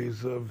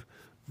properties of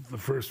the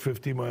first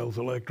 50 miles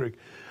electric.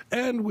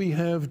 And we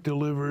have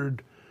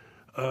delivered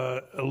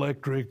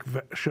electric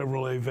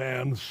Chevrolet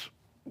vans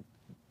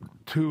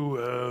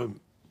to,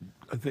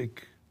 I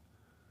think,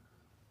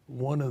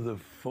 one of the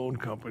phone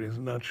companies.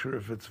 I'm not sure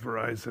if it's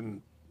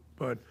Verizon,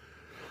 but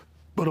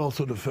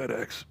also to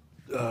FedEx.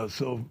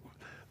 So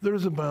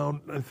there's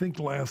about, I think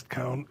last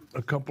count,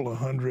 a couple of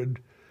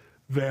hundred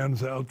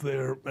vans out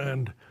there,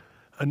 and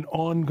an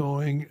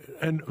ongoing,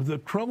 and the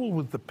trouble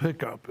with the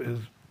pickup is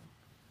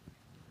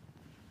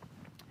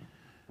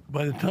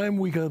by the time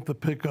we got the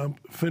pickup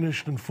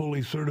finished and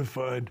fully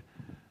certified,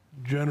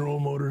 General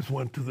Motors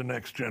went to the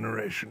next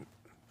generation.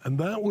 And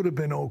that would have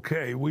been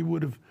okay. We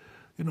would have,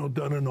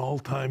 done an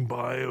all-time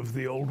buy of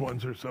the old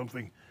ones or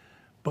something.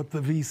 But the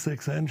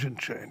V6 engine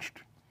changed.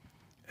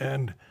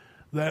 And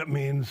that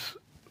means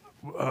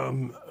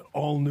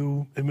all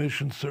new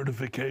emission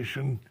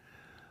certification,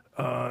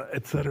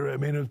 et cetera. I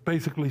mean, it's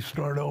basically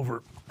start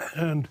over.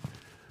 And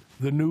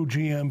the new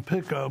GM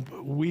pickup,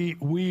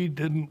 we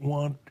didn't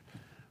want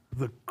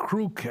the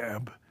crew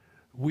cab.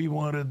 We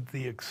wanted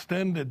the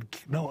extended,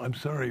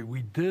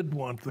 we did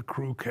want the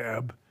crew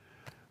cab,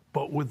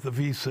 but with the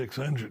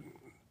V6 engine.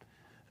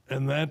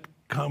 And that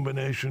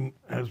combination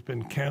has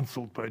been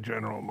canceled by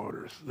General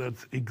Motors.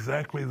 That's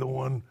exactly the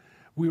one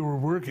we were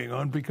working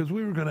on because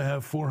we were going to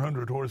have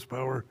 400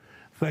 horsepower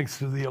thanks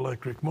to the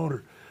electric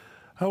motor.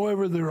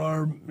 However, there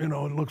are, it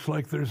looks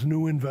like there's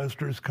new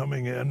investors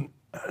coming in.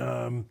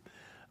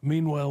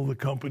 Meanwhile, the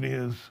company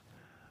is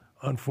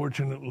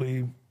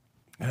unfortunately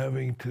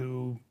having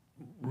to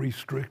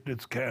restrict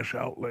its cash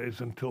outlays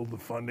until the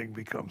funding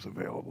becomes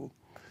available.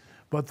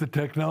 But the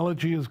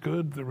technology is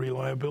good, the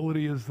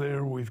reliability is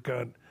there. We've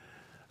got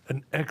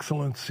an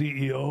excellent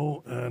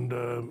CEO and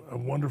a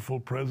wonderful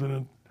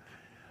president,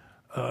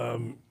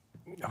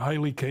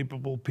 highly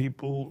capable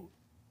people.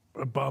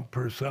 Bob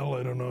Purcell,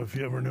 I don't know if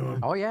you ever knew him.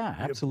 Oh, yeah,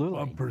 absolutely.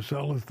 Bob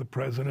Purcell is the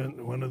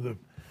president, one of the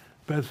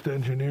best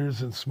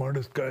engineers and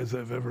smartest guys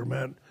I've ever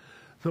met.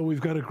 So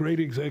we've got a great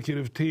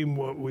executive team.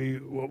 What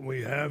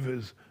we have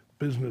is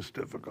business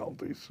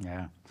difficulties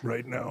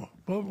right now.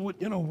 But,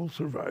 we'll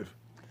survive.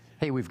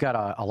 Hey, we've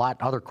got a lot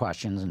other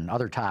questions and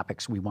other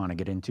topics we want to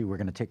get into. We're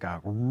going to take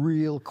a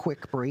real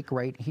quick break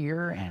right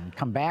here and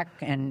come back.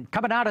 And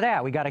coming out of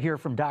that, we got to hear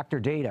from Dr.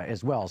 Data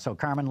as well. So,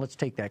 Carmen, let's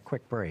take that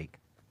quick break.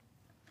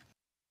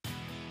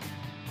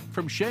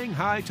 From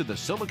Shanghai to the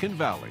Silicon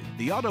Valley,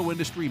 the auto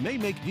industry may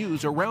make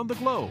news around the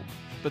globe,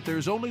 but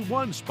there's only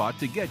one spot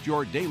to get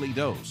your daily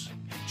dose.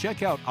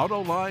 Check out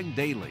Autoline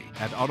Daily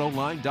at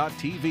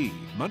Autoline.tv,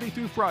 Monday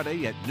through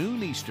Friday at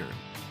noon Eastern.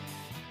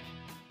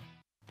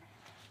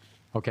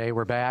 Okay,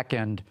 we're back,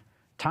 and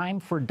time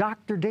for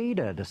Dr.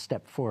 Data to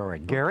step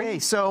forward. Gary? Okay,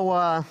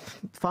 so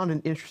found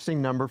an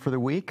interesting number for the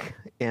week,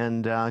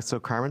 and so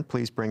Carmen,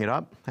 please bring it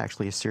up.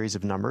 Actually, a series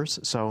of numbers.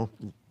 So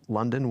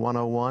London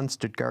 101,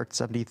 Stuttgart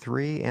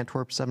 73,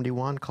 Antwerp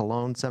 71,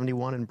 Cologne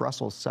 71, and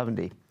Brussels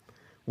 70.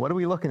 What are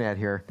we looking at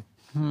here?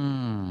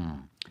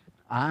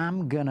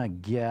 I'm gonna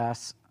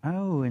guess,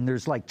 and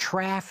there's like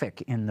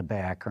traffic in the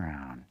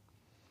background.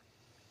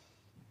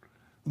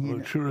 Well,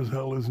 it sure as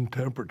hell isn't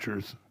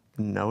temperatures.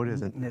 No, it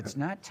isn't. It's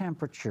not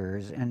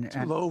temperatures.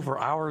 Too low for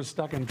hours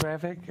stuck in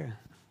traffic?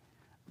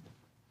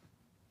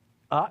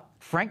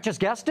 Frank just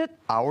guessed it?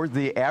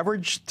 The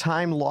average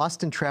time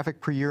lost in traffic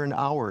per year in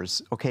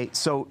hours. Okay,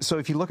 so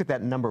if you look at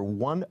that number,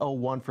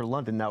 101 for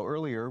London. Now,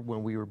 earlier,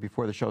 when we were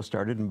before the show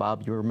started, and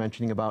Bob, you were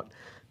mentioning about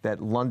that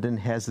London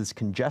has this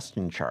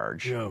congestion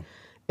charge. Yeah.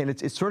 And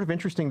it's sort of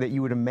interesting that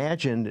you would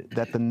imagine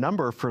that the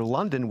number for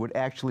London would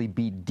actually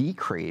be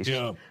decreased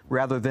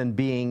rather than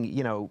being,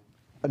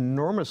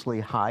 enormously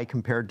high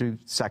compared to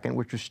second,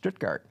 which was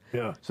Stuttgart.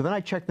 Yeah. So then I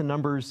checked the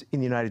numbers in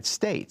the United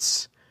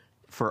States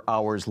for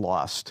hours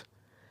lost.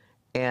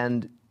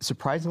 And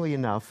surprisingly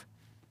enough,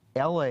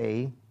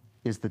 LA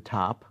is the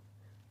top,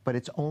 but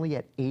it's only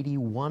at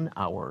 81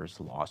 hours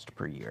lost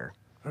per year.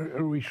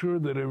 Are we sure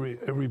that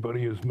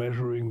everybody is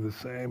measuring the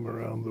same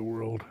around the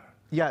world?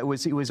 Yeah, it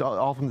was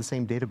all from the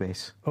same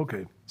database.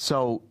 Okay.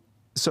 So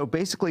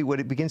basically what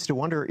it begins to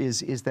wonder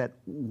is that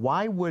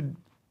why would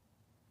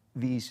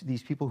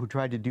these people who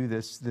tried to do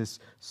this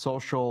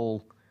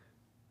social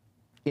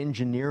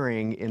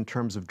engineering in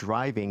terms of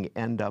driving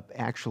end up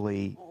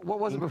actually What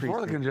was it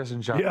before the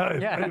congestion charge?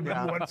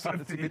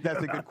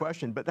 That's a good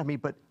question. But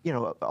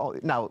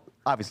now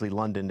obviously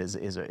London is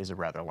a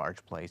rather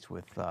large place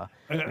with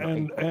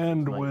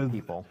and with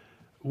people.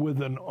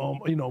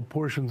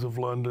 Portions of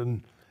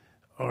London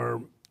are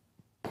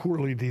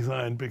poorly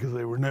designed because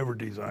they were never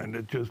designed.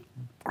 It just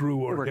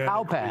grew organically. They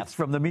were cowpaths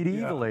from the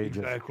medieval ages.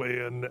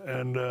 Exactly,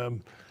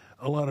 and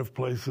a lot of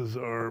places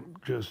are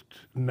just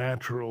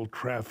natural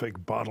traffic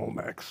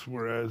bottlenecks,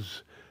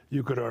 whereas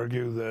you could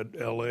argue that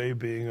LA,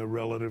 being a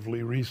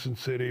relatively recent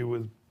city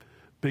with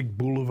big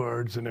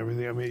boulevards and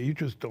everything, I mean, you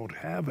just don't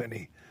have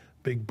any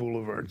big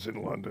boulevards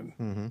in London.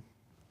 Mm-hmm.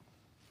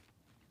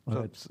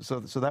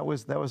 So that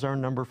was our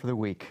number for the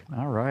week.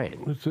 All right.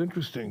 It's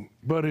interesting,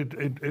 but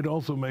it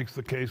also makes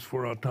the case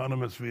for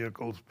autonomous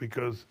vehicles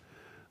because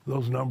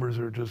those numbers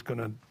are just going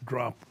to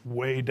drop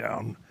way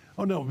down.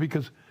 Oh no,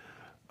 because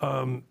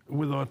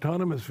with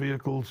autonomous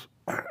vehicles,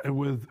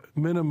 with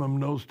minimum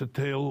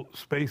nose-to-tail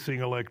spacing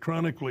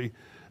electronically,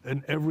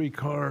 and every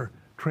car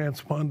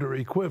transponder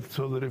equipped,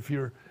 so that if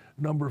you're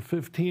number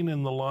 15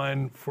 in the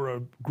line for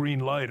a green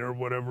light or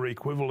whatever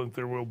equivalent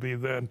there will be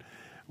then,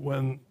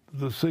 when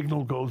the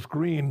signal goes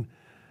green,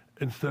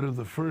 instead of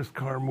the first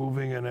car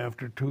moving, and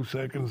after 2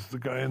 seconds, the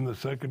guy in the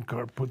second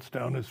car puts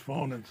down his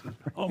phone and says,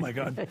 "Oh my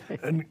God!"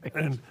 and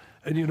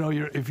you know,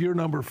 if you're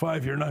number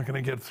 5, you're not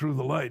going to get through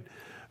the light.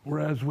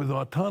 Whereas with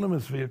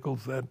autonomous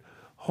vehicles, that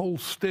whole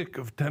stick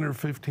of 10 or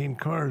 15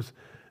 cars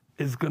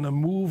is going to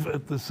move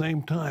at the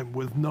same time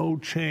with no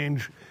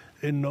change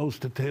in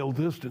nose-to-tail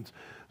distance,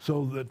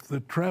 so that the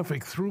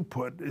traffic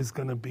throughput is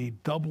going to be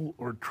double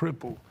or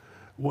triple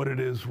what it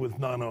is with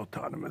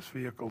non-autonomous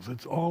vehicles.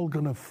 It's all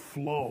going to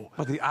flow.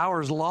 But the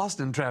hours lost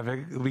in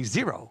traffic will be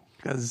 0,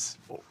 because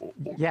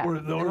Yeah.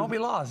 they won't be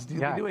lost.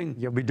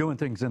 You'll be doing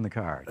things in the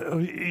car.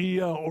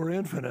 Yeah, or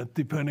infinite,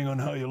 depending on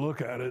how you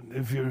look at it.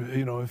 If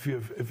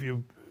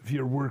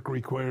your work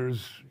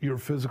requires your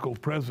physical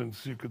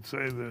presence, you could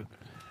say that.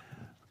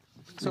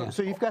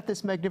 So you've got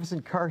this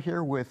magnificent car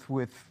here with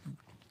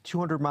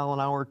 200 mile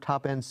an hour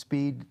top end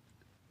speed,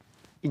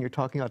 and you're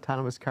talking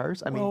autonomous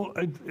cars? I mean, Well,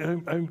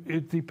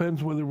 it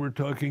depends whether we're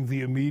talking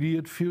the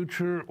immediate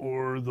future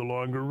or the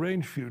longer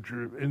range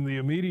future. In the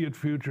immediate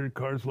future,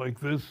 cars like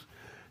this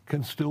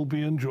can still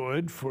be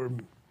enjoyed for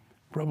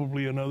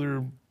probably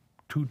another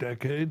 2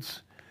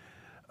 decades.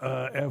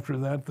 After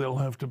that, they'll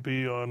have to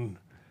be on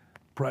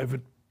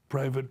private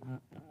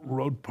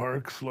road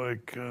parks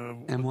like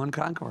M1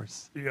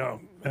 Concourse. Yeah,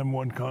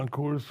 M1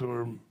 Concourse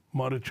or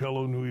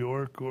Monticello, New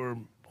York, or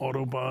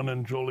Autobahn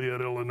in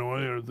Joliet,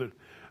 Illinois, or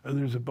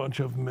there's a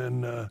bunch of them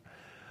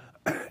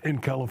in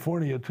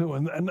California too,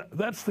 and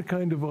that's the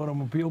kind of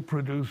automobile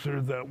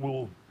producer that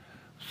will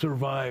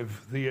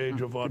survive the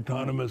age of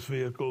autonomous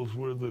vehicles,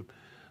 where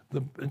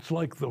it's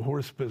like the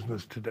horse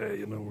business today,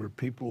 you know, where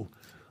people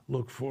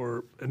look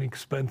for an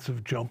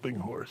expensive jumping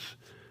horse.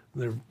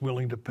 They're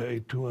willing to pay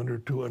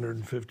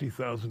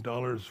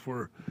 $250,000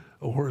 for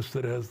a horse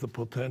that has the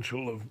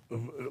potential of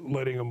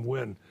letting them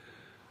win.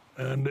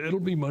 And it'll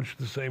be much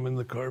the same in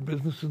the car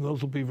business, and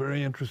those will be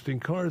very interesting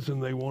cars,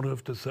 and they won't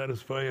have to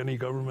satisfy any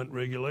government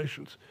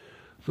regulations.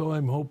 So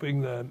I'm hoping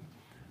that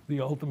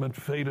the ultimate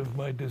fate of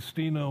my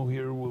Destino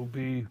here will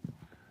be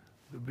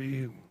to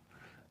be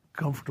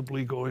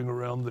comfortably going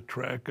around the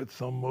track at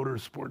some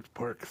motorsports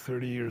park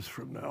 30 years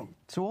from now.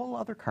 so what will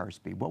other cars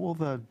be? What will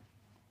the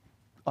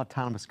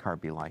autonomous car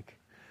be like?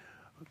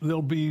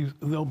 They'll be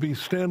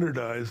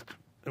standardized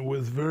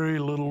with very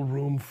little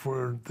room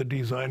for the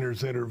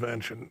designer's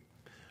intervention,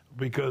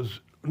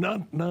 because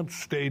not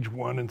stage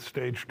 1 and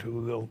stage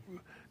 2, they'll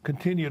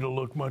continue to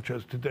look much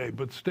as today,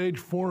 but stage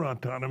 4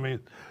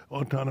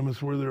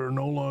 autonomous, where there are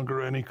no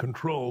longer any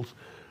controls,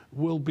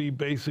 will be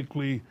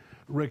basically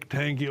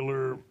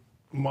rectangular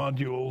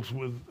modules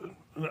with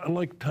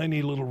like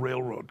tiny little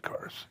railroad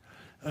cars,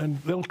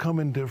 and they'll come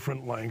in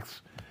different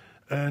lengths,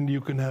 and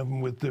you can have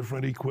them with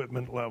different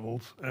equipment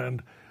levels,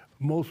 and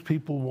most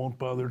people won't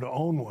bother to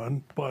own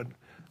one, but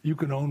you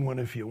can own one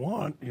if you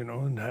want, you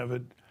know, and have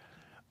it,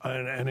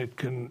 and it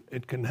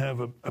can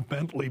have a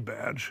Bentley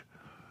badge,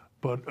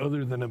 but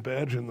other than a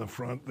badge in the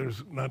front,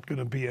 there's not going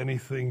to be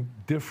anything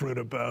different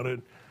about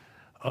it.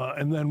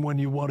 And then when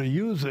you want to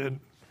use it,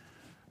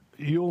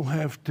 you'll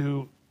have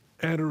to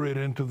enter it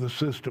into the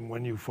system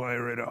when you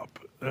fire it up,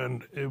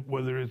 and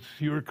whether it's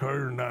your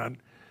car or not,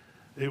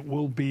 it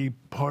will be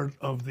part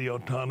of the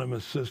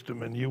autonomous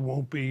system, and you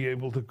won't be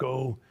able to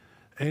go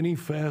any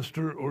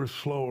faster or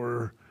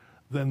slower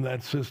than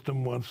that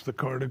system wants the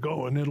car to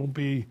go, and it'll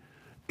be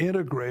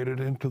integrated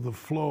into the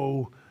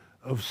flow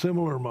of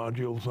similar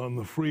modules on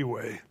the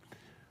freeway.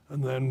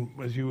 And then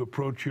as you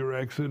approach your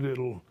exit,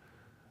 it'll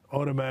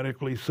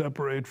automatically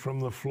separate from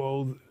the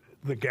flow.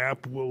 The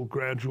gap will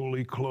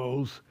gradually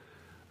close.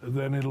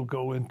 Then it'll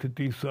go into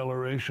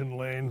deceleration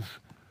lanes.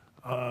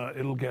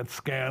 It'll get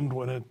scanned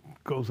when it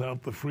goes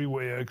out the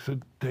freeway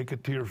exit, take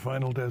it to your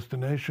final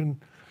destination,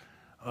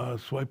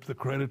 swipe the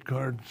credit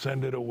card,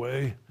 send it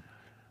away,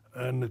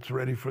 and it's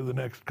ready for the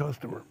next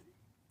customer.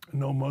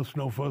 No muss,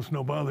 no fuss,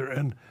 no bother.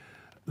 And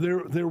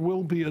there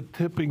will be a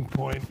tipping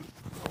point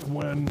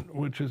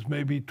which is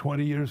maybe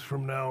 20 years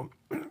from now,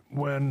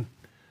 when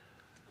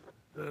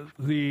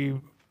the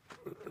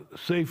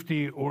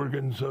safety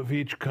organs of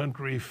each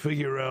country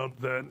figure out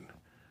that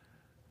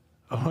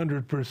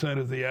 100%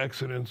 of the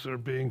accidents are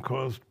being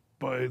caused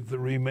by the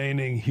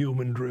remaining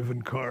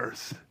human-driven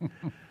cars.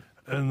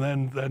 And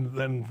then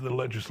the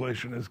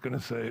legislation is going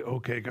to say,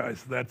 okay,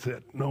 guys, that's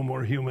it. No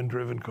more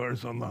human-driven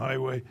cars on the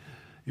highway.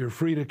 You're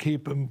free to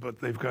keep them, but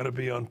they've got to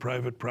be on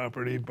private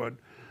property. But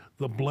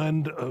the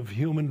blend of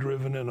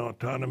human-driven and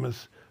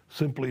autonomous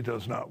simply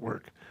does not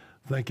work.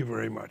 Thank you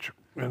very much.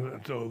 And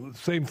so the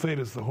same fate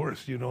as the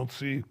horse. You don't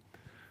see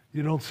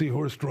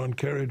horse-drawn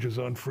carriages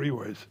on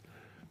freeways.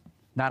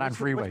 Not on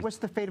freeways. What's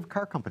the fate of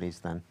car companies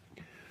then?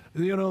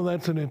 You know,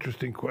 that's an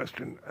interesting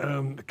question.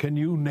 Can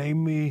you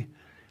name me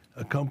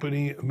a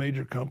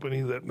major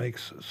company that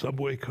makes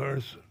subway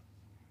cars?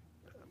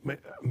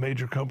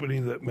 Major company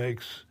that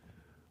makes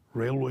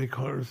railway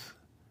cars?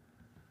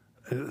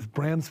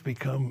 brands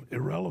become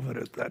irrelevant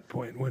at that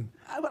point. When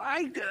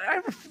I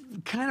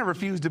kind of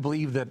refuse to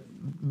believe that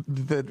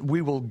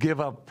we will give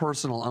up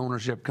personal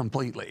ownership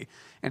completely.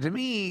 And to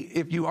me,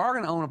 if you are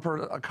going to own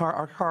a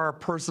car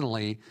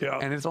personally,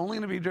 and it's only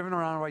going to be driven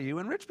around by you,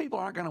 and rich people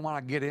aren't going to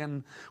want to get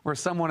in where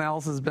someone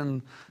else has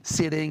been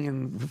sitting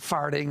and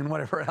farting and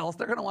whatever else.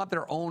 They're going to want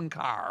their own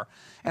car.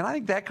 And I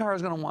think that car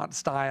is going to want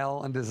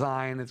style and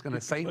design. It's going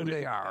to say who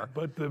they are.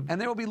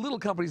 And there will be little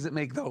companies that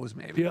make those,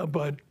 maybe. Yeah,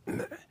 but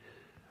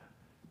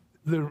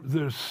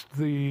there's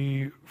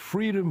the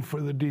freedom for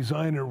the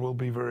designer will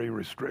be very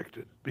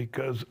restricted,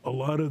 because a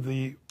lot of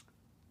the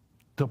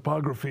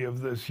topography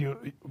of this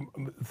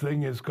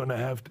thing is going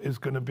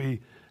to be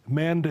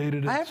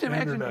mandated. I have to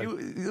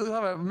imagine you'll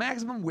have a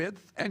maximum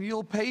width, and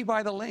you'll pay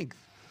by the length.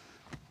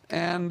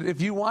 And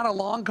if you want a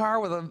long car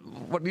with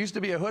what used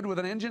to be a hood with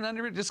an engine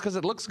under it, just because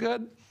it looks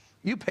good,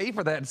 you pay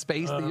for that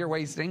space that you're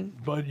wasting.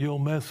 But you'll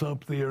mess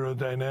up the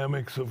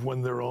aerodynamics of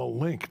when they're all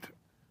linked.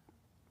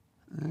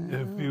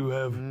 If you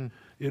have,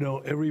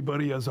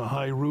 everybody has a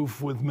high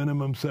roof with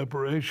minimum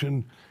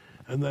separation,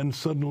 and then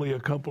suddenly a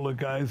couple of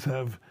guys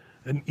have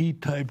an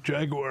E-type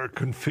Jaguar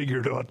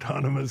configured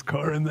autonomous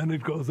car, and then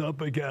it goes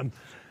up again,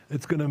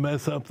 it's going to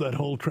mess up that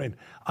whole train.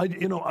 I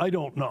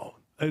don't know.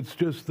 It's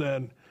just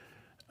that,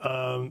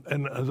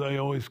 and as I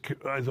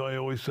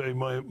always say,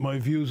 my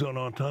views on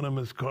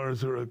autonomous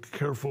cars are a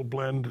careful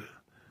blend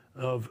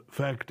of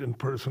fact and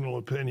personal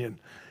opinion.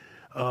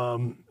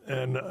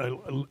 And I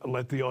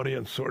let the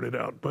audience sort it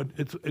out. But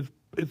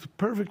it's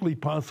perfectly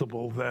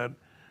possible that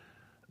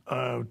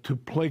to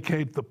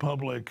placate the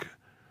public,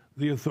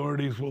 the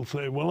authorities will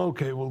say, well,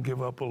 okay, we'll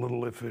give up a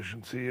little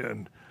efficiency,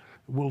 and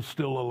we'll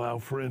still allow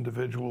for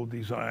individual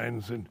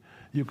designs, and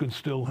you can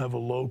still have a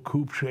low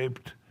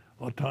coupe-shaped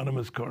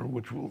autonomous car,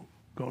 which will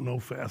go no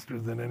faster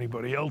than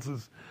anybody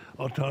else's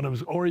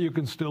autonomous, or you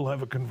can still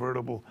have a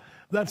convertible.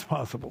 That's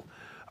possible.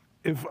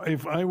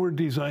 If I were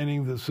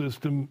designing the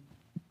system,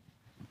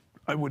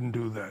 I wouldn't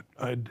do that.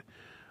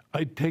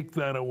 I'd take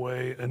that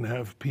away and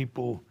have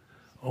people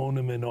own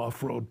them in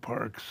off-road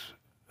parks.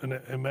 And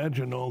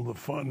imagine all the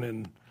fun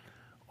in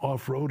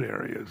off-road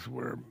areas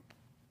where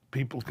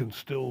people can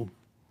still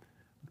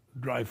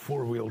drive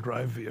four-wheel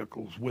drive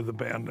vehicles with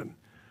abandon.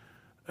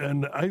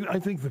 And I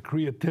think the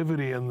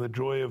creativity and the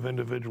joy of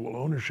individual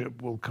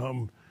ownership will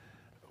come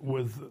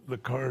with the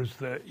cars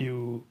that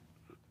you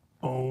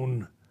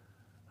own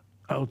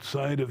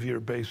outside of your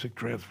basic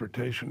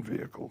transportation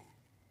vehicle.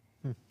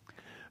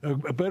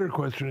 A better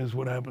question is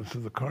what happens to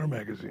the car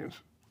magazines.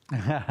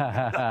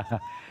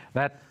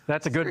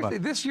 That's a good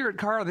one. This year at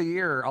Car of the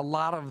Year, a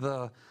lot of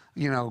the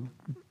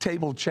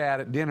table chat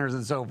at dinners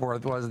and so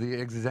forth was the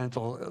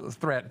existential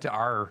threat to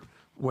our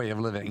way of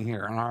living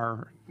here and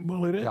our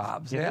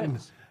jobs. Yeah.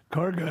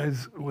 Car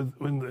guys,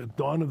 when the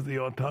dawn of the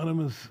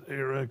autonomous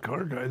era,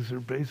 car guys are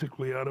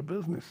basically out of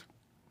business.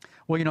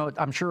 Well,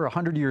 I'm sure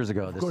 100 years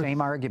ago, the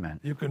same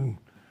argument. You can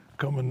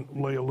come and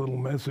lay a little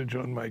message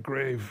on my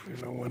grave,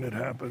 when it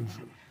happens.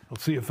 I'll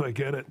see if I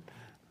get it.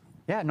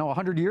 Yeah, no,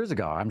 100 years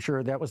ago, I'm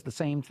sure that was the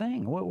same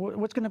thing.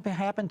 What's going to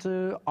happen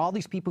to all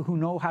these people who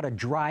know how to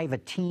drive a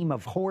team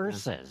of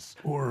horses?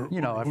 Or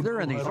if they're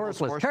in these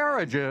horseless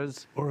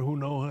carriages. Or who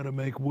know how to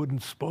make wooden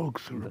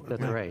spokes.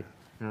 That's right.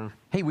 Yeah.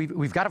 Hey,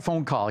 we've got a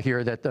phone call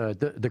here that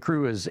the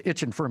crew is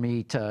itching for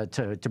me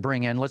to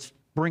bring in. Let's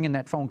bring in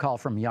that phone call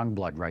from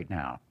Youngblood right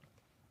now.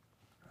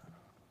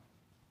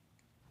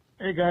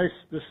 Hey guys,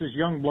 this is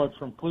Youngblood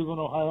from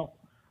Cleveland, Ohio.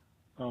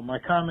 My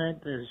comment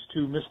is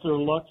to Mr.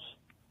 Lutz.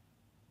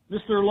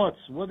 Mr. Lutz,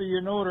 whether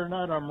you know it or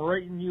not, I'm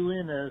writing you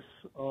in as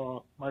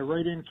my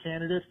write-in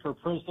candidate for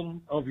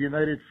President of the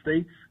United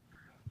States.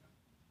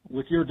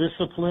 With your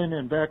discipline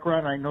and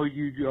background, I know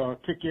you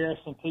kick ass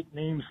and take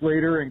names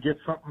later and get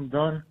something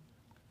done.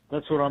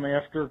 That's what I'm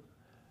after.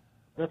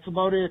 That's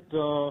about it.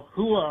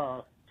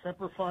 Hooah,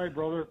 Semper Fi,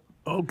 brother.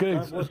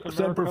 Okay,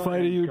 Semper Fi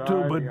to you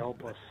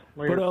too,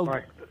 but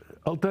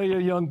I'll tell you,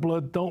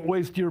 Youngblood, don't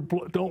waste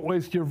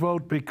your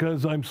vote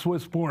because I'm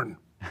Swiss-born,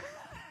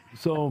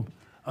 so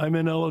I'm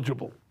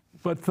ineligible.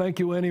 But thank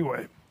you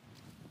anyway.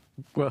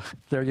 Well,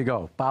 there you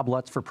go, Bob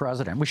Lutz for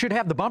president. We should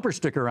have the bumper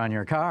sticker on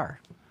your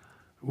car.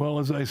 Well,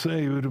 as I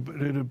say,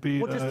 it'd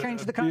be. We'll just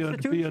change the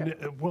Constitution.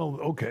 Well,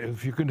 okay,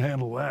 if you can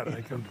handle that,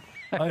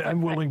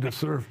 I'm willing to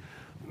serve.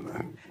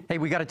 Hey,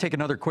 we got to take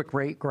another quick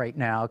break right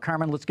now.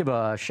 Carmen, let's give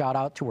a shout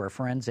out to our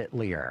friends at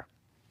Lear.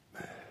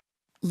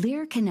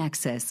 Lear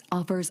Connexus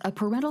offers a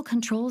parental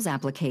controls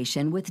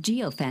application with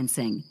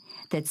geofencing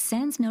that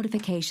sends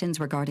notifications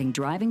regarding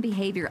driving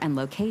behavior and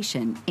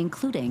location,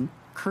 including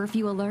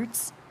curfew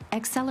alerts,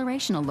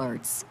 acceleration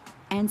alerts,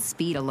 and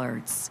speed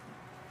alerts.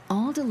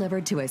 All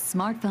delivered to a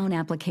smartphone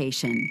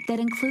application that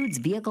includes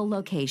vehicle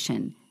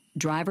location,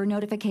 driver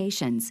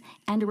notifications,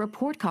 and a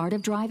report card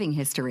of driving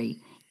history,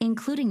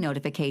 including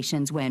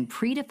notifications when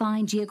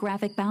predefined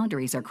geographic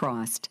boundaries are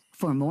crossed.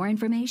 For more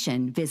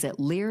information,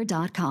 visit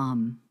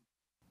Lear.com.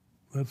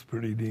 That's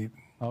pretty deep.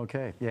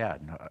 Okay, yeah,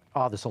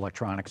 all this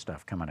electronic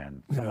stuff coming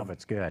in. Some of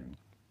it's good.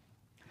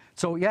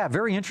 So, yeah,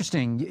 very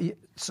interesting.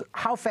 So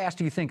how fast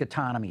do you think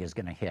autonomy is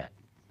going to hit?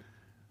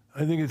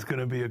 I think it's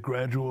going to be a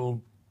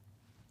gradual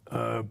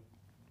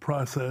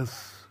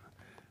process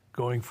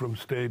going from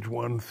stage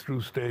 1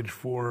 through stage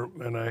 4,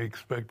 and I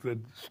expect that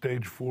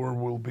stage 4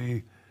 will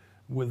be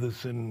with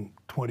us in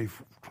 20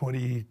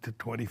 to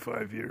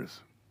 25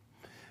 years.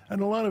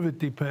 And a lot of it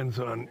depends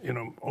on,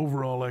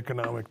 overall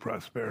economic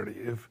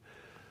prosperity.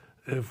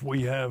 If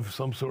we have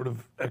some sort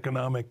of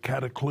economic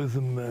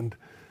cataclysm and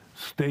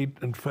state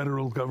and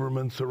federal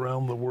governments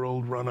around the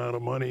world run out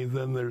of money,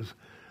 then there's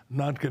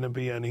not going to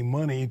be any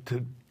money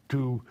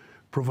to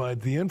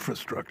provide the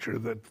infrastructure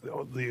that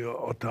the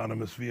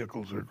autonomous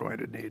vehicles are going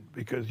to need,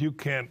 because you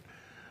can't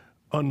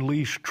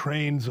unleash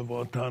trains of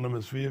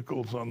autonomous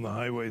vehicles on the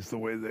highways the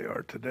way they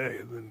are today.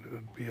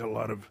 There'd be a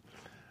lot of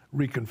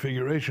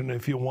reconfiguration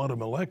if you want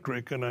them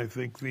electric, and I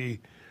think the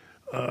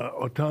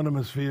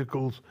autonomous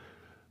vehicles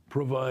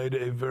provide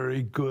a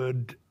very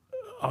good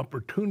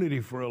opportunity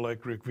for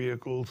electric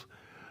vehicles.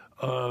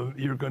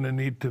 You're going to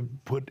need to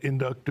put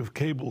inductive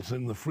cables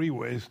in the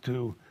freeways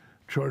to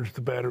charge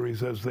the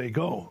batteries as they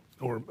go,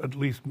 or at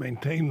least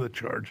maintain the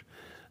charge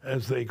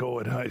as they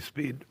go at high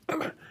speed.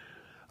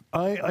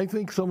 I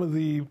think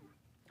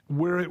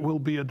where it will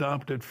be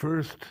adopted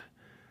first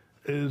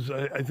is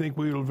I think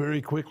we will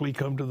very quickly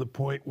come to the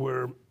point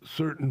where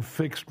certain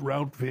fixed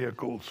route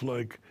vehicles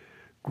like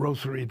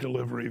grocery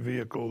delivery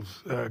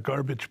vehicles,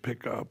 garbage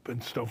pickup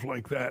and stuff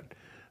like that,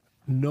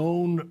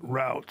 known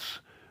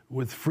routes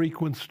with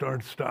frequent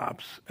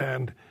start-stops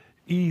and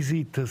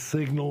easy to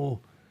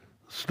signal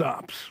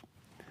stops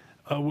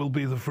will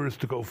be the first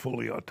to go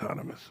fully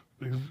autonomous.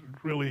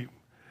 Really,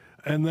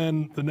 and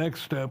then the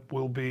next step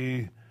will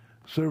be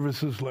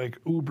services like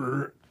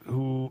Uber,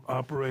 who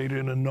operate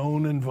in a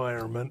known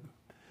environment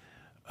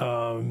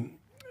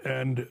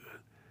and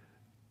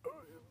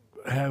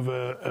have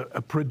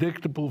a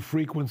predictable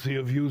frequency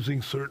of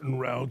using certain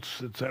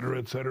routes, et cetera,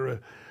 et cetera.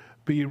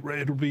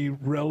 It'll be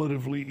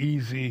relatively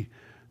easy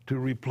to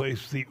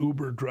replace the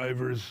Uber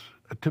drivers.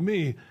 To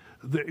me,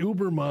 the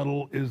Uber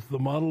model is the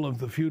model of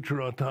the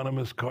future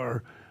autonomous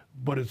car,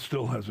 but it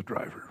still has a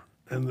driver.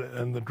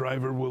 And the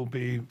driver will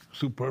be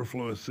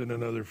superfluous in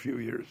another few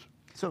years.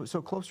 So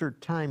closer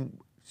time,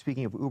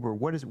 speaking of Uber,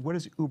 what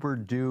does Uber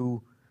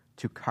do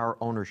to car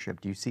ownership?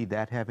 Do you see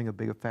that having a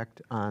big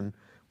effect on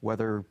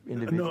whether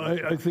individuals...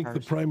 No, I think the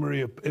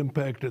primary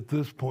impact at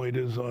this point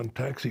is on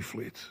taxi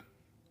fleets.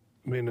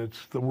 I mean,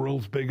 it's the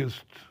world's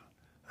biggest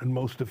and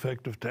most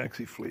effective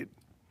taxi fleet,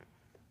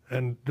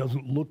 and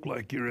doesn't look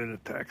like you're in a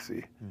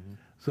taxi. Mm-hmm.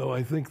 So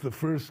I think the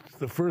first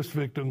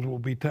victims will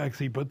be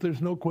taxi, but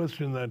there's no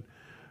question that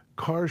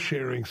car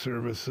sharing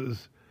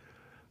services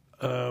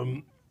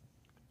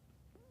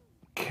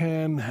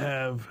can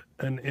have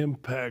an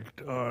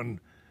impact on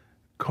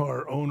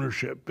car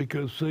ownership,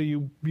 because say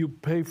you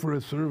pay for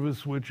a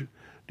service which,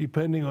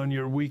 depending on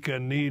your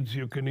weekend needs,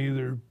 you can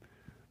either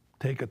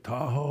take a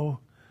Tahoe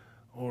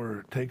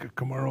or take a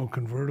Camaro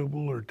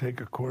convertible or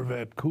take a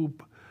Corvette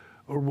coupe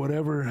or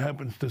whatever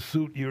happens to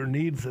suit your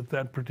needs at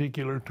that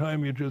particular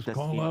time. You just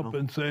call up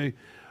and say,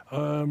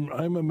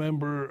 I'm a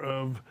member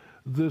of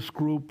this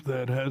group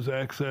that has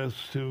access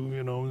to,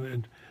 and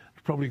it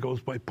probably goes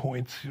by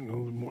points,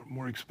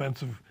 more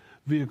expensive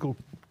vehicle,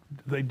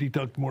 they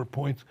deduct more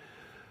points.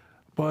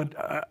 But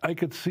I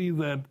could see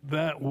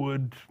that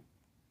would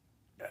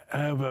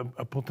have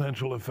a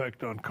potential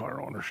effect on car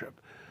ownership.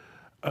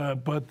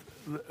 But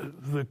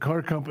the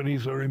car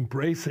companies are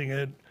embracing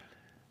it.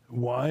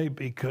 Why?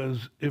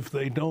 Because if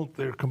they don't,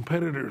 their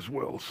competitors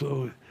will.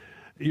 So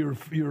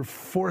you're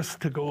forced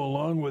to go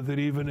along with it,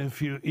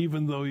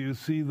 even though you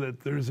see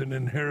that there's an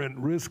inherent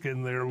risk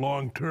in there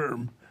long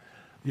term.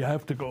 You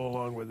have to go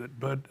along with it.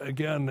 But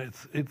again,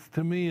 it's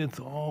to me, it's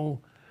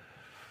all.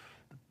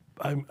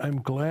 I'm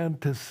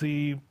glad to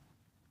see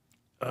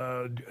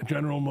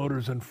General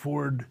Motors and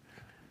Ford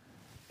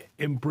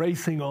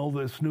embracing all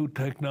this new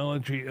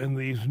technology and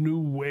these new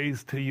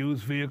ways to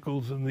use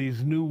vehicles and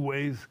these new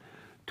ways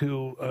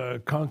to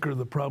conquer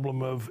the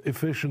problem of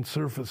efficient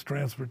surface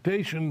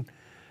transportation,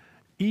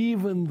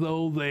 even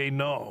though they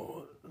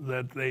know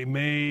that they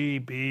may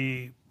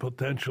be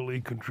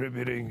potentially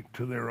contributing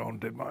to their own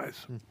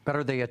demise.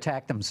 Better they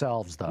attack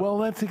themselves, though. Well,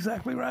 that's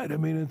exactly right. I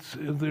mean, it's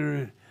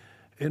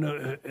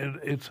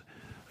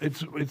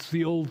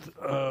the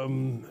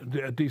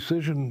old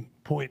decision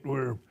point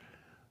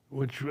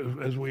which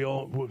as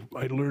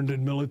I learned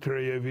in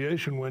military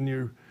aviation, when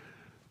you're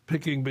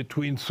picking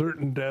between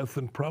certain death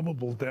and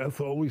probable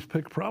death, always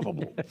pick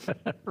probable.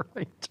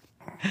 Right.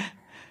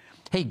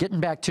 Hey,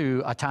 getting back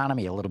to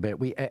autonomy a little bit,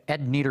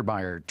 Ed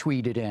Niedermeyer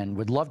tweeted in,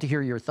 would love to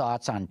hear your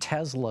thoughts on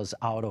Tesla's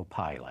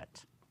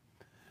Autopilot.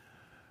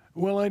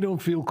 Well, I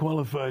don't feel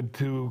qualified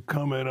to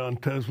comment on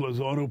Tesla's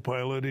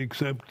Autopilot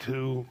except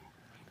to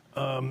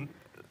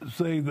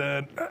say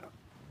that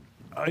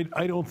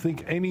I don't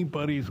think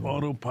anybody's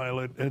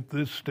Autopilot at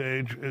this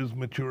stage is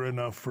mature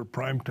enough for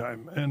prime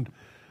time. And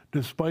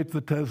despite the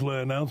Tesla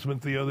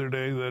announcement the other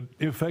day that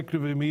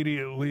effective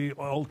immediately,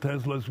 all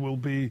Teslas will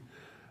be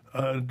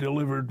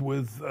delivered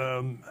with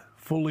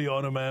fully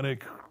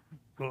automatic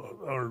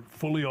or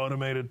fully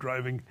automated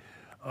driving,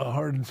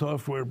 hardened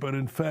software. But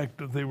in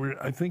fact,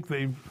 I think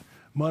they've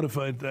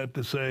modified that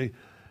to say,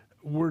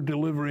 we're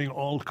delivering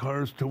all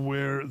cars to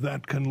where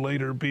that can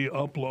later be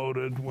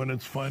uploaded when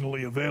it's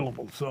finally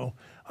available. So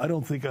I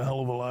don't think a hell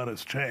of a lot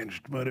has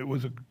changed, but it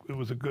was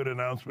a good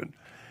announcement.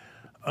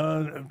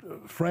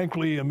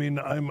 Frankly, I mean,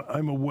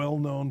 I'm a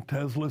well-known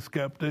Tesla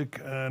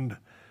skeptic, and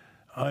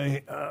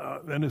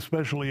and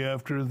especially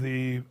after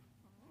the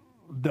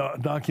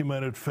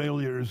documented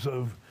failures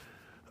of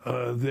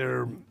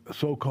their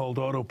so-called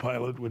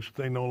Autopilot, which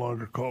they no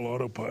longer call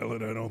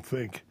Autopilot, I don't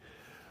think.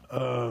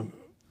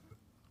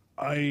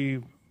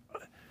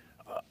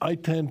 I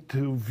tend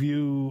to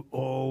view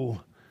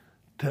all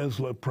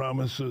Tesla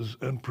promises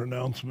and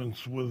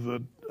pronouncements with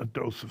a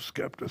dose of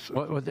skepticism.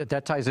 Well,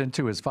 that ties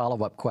into his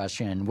follow-up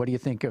question. What do you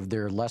think of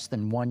their less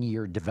than 1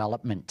 year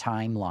development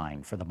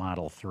timeline for the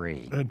Model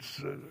 3?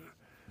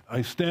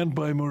 I stand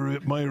by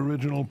my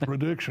original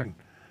prediction.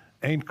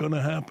 Ain't going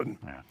to happen.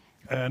 Yeah.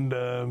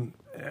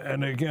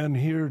 And again,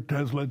 here,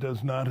 Tesla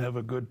does not have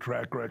a good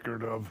track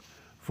record of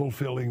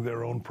fulfilling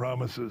their own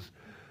promises.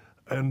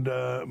 And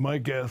my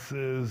guess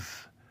is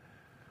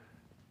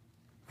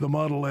the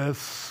Model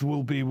S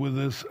will be with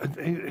us.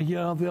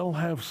 Yeah, they'll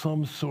have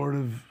some sort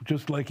of,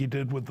 just like he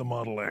did with the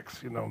Model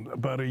X,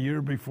 about a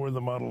year before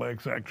the Model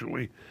X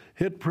actually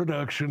hit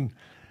production.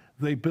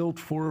 They built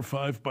 4 or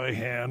 5 by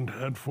hand,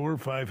 had 4 or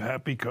 5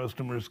 happy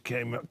customers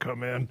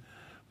come in,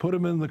 put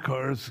them in the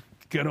cars,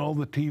 get all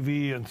the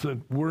TV, and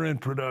said, we're in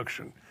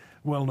production.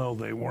 Well, no,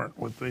 they weren't.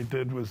 What they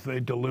did was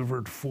they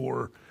delivered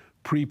 4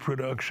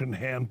 pre-production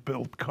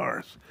hand-built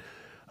cars.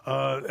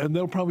 And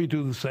they'll probably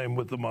do the same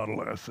with the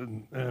Model S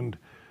and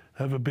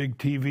have a big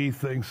TV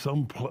thing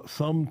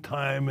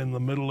sometime in the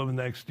middle of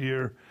next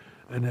year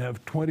and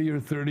have 20 or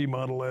 30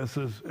 Model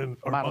S's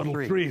or Model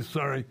 3s,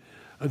 sorry.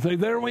 I say,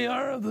 there we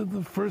are.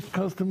 The first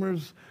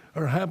customers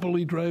are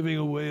happily driving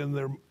away in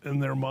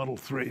their Model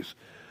 3s.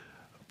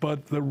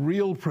 But the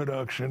real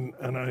production,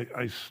 and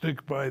I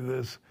stick by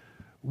this,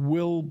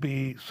 will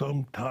be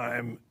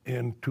sometime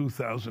in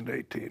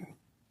 2018.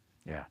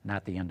 Yeah,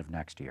 not the end of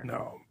next year.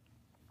 No.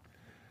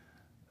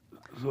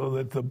 So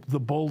that the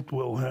Bolt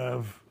will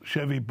have,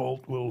 Chevy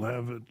Bolt will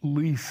have at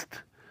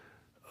least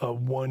a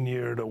 1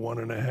 year to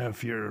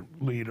 1.5 year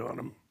lead on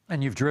them.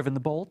 And you've driven the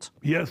Bolt?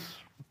 Yes.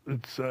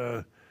 It's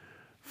a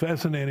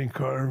fascinating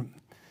car.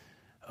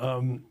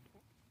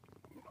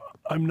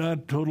 I'm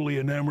not totally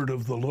enamored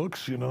of the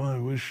looks, I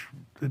wish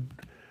it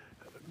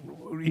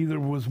either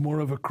was more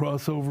of a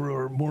crossover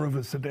or more of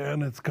a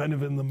sedan. It's kind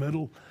of in the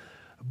middle.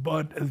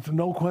 But it's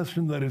no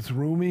question that it's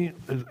roomy,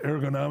 it's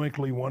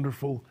ergonomically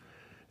wonderful.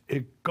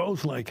 It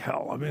goes like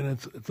hell. I mean,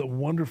 it's a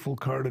wonderful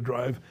car to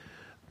drive.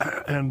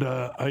 And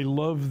I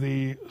love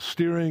the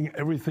steering,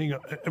 everything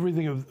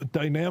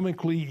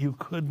dynamically, you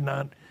could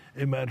not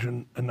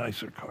imagine a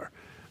nicer car.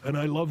 And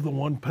I love the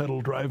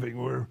one-pedal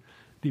driving where,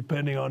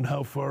 depending on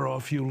how far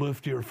off you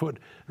lift your foot,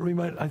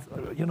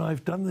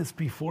 I've done this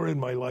before in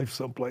my life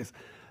someplace.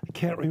 I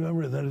can't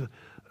remember that.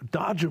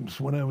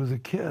 Dodgems when I was a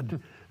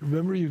kid.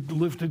 Remember you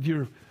lifted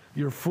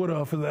your foot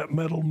off of that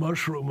metal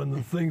mushroom and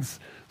the things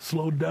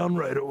slowed down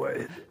right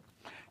away.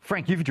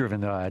 Frank, you've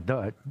driven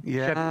the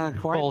Chevy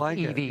quite Bolt like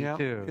EV it. Yeah.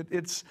 too.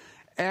 It's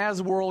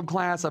as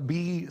world-class a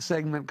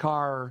B-segment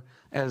car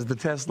as the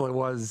Tesla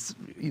was,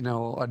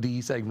 a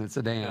D-segment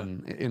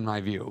sedan, in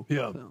my view.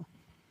 Yeah. So.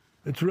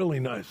 It's really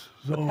nice.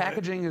 So, the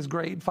packaging is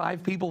great.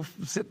 5 people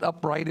sit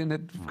upright in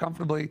it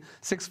comfortably.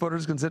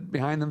 6-footers can sit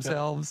behind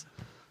themselves.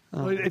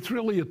 Well, it's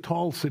really a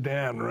tall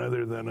sedan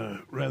rather than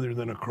a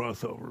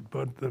crossover,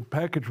 but the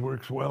package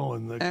works well.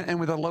 And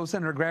with a low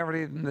center of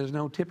gravity, there's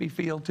no tippy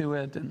feel to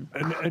it. And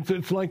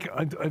it's like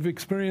I've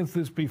experienced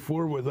this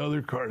before with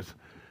other cars.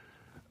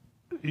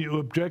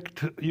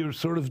 You're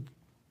sort of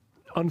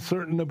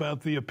uncertain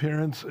about the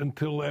appearance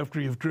until after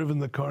you've driven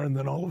the car, and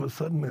then all of a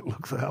sudden it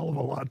looks a hell of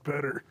a lot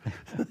better.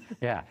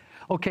 Yeah.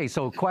 Okay,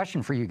 so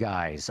question for you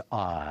guys.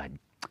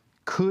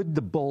 Could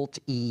the Bolt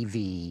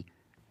EV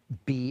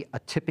be a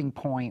tipping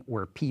point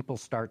where people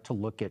start to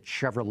look at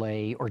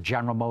Chevrolet or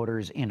General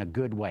Motors in a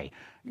good way?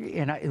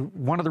 And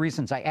one of the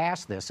reasons I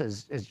ask this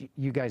is, as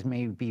you guys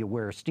may be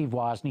aware, Steve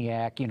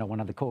Wozniak,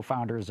 one of the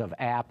co-founders of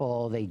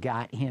Apple, they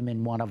got him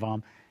in one of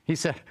them. He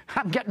said,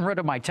 I'm getting rid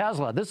of my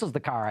Tesla. This is the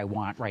car I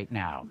want right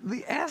now.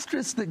 The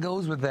asterisk that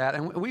goes with that,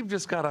 and we've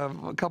just got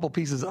a couple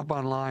pieces up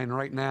online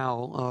right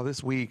now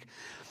this week,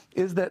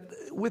 is that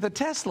with a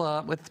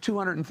Tesla with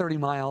 230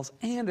 miles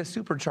and a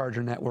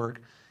supercharger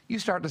network, you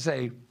start to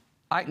say,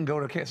 I can go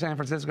to San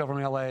Francisco from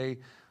LA. I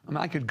mean,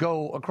 I could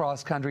go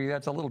across country.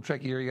 That's a little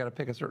trickier. You got to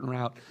pick a certain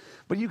route.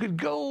 But you could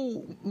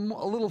go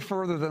a little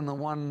further than the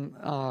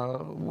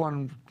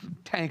one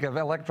tank of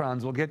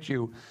electrons will get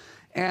you.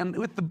 And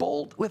with the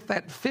Bolt, with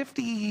that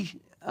 50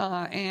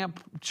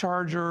 amp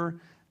charger,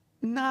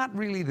 not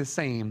really the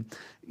same.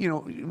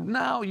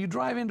 Now you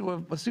drive into a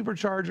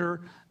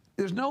supercharger,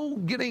 There's no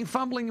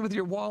fumbling with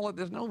your wallet.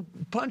 There's no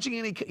punching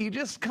any. You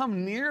just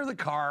come near the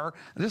car.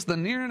 Just the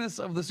nearness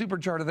of the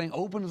supercharger thing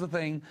opens the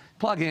thing,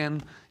 plug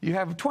in. You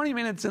have 20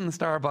 minutes in the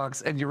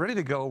Starbucks, and you're ready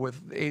to go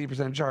with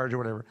 80% charge or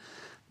whatever.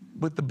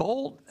 With the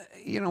Bolt,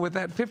 with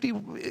that 50,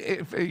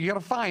 you got to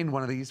find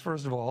one of these,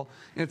 first of all.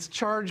 It's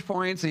charge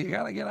points, so you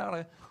got to get out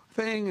a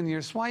thing, and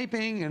you're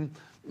swiping, and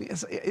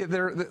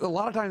a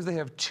lot of times they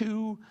have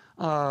two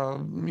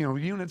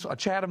units, a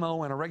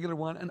CHAdeMO and a regular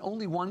one, and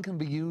only one can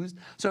be used.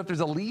 So if there's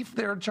a leaf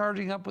there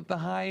charging up with the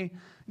high,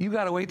 you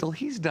got to wait till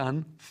he's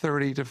done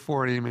 30 to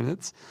 40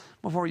 minutes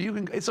before you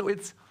can. So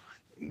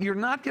you're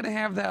not going to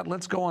have that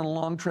let's go on a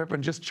long trip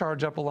and just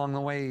charge up along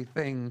the way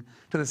thing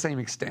to the same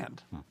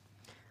extent.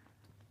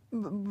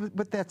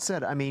 But that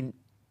said, I mean,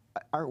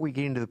 aren't we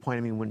getting to the point,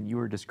 I mean, when you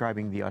were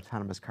describing the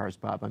autonomous cars,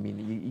 Bob, I mean,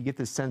 you get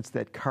the sense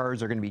that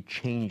cars are going to be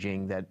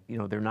changing, that,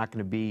 they're not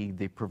going to be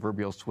the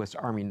proverbial Swiss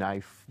Army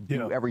knife,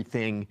 do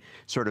everything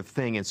sort of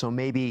thing. And so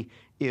maybe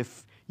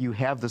if you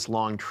have this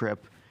long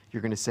trip,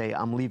 you're going to say,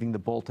 I'm leaving the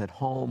Bolt at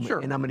home,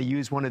 and I'm going to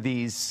use one of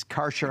these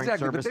car-sharing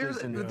services.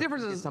 But the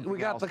difference is we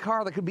got the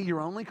car that could be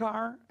your only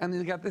car, and then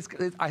you got this.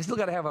 I still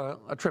got to have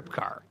a trip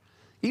car.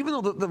 Even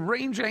though the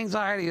range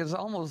anxiety is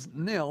almost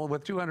nil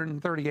with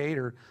 238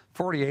 or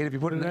 48 if you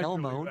put it in L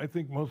mode. I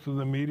think most of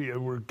the media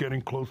were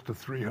getting close to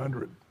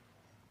 300.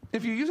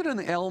 If you use it in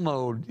the L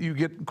mode, you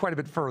get quite a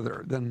bit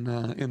further than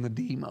in the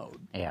D mode.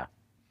 Yeah.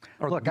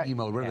 Or the B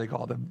mode, what do they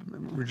call it? The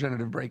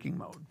regenerative braking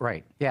mode.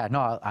 Right. Yeah,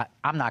 no,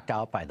 I'm knocked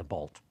out by the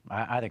Bolt.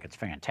 I think it's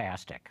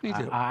fantastic. Me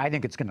too. I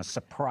think it's going to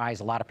surprise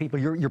a lot of people.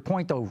 Your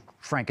point, though,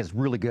 Frank, is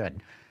really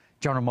good.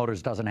 General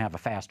Motors doesn't have a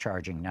fast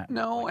charging network.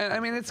 No, and I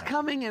mean, it's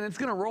coming, and it's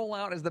going to roll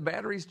out as the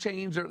batteries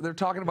change. They're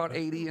talking about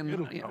 80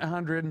 and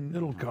 100. And,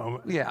 it'll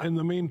come. Yeah. In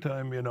the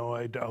meantime,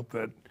 I doubt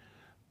that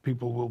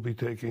people will be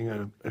taking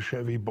a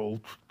Chevy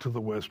Bolt to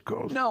the West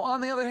Coast. No, on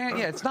the other hand,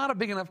 it's not a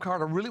big enough car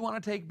to really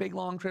want to take big,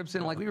 long trips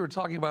in. Like we were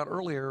talking about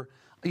earlier,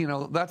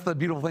 that's the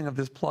beautiful thing of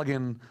this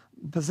plug-in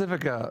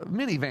Pacifica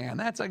minivan.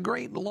 That's a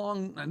great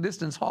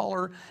long-distance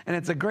hauler, and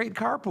it's a great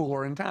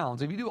carpooler in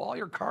towns. If you do all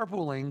your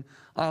carpooling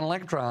on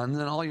electrons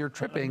and all your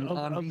tripping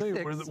on I'll V6... tell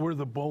you where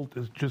the Bolt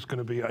is just going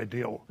to be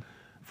ideal.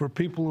 For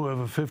people who have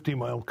a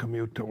 50-mile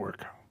commute to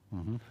work.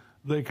 Mm-hmm.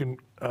 They can,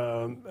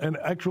 and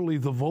actually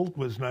the Volt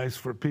was nice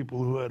for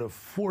people who had a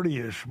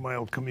 40-ish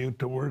mile commute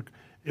to work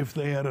if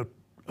they had a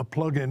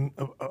plug-in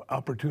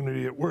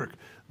opportunity at work.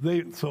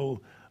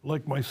 So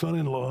like my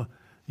son-in-law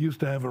used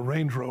to have a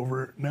Range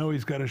Rover, now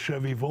he's got a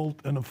Chevy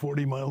Volt and a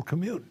 40-mile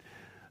commute.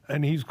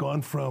 And he's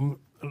gone from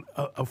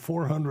a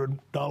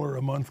 $400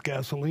 a month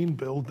gasoline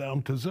bill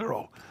down to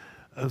zero.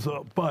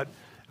 But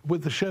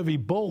with the Chevy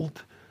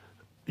Bolt,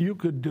 you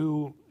could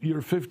do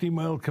your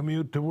 50-mile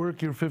commute to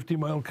work, your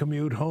 50-mile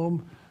commute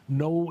home,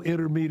 no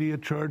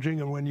intermediate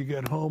charging, and when you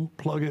get home,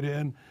 plug it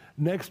in.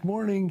 Next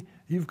morning,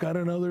 you've got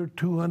another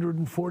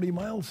 240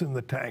 miles in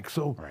the tank.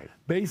 So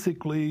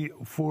basically,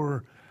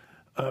 for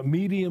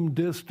medium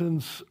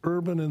distance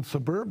urban and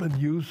suburban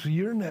use,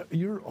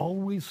 you're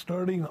always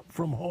starting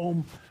from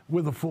home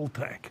with a full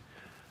tank.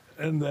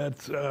 And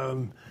that's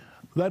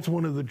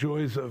one of the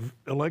joys of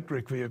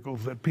electric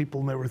vehicles that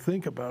people never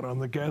think about. On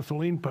the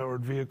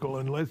gasoline-powered vehicle,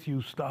 unless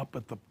you stop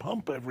at the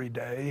pump every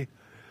day,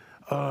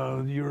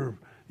 your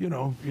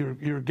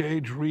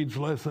gauge reads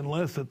less and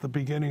less at the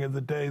beginning of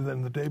the day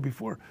than the day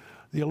before.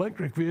 The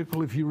electric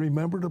vehicle, if you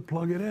remember to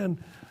plug it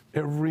in,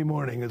 every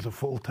morning is a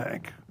full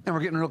tank. And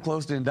we're getting real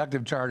close to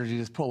inductive chargers. You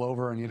just pull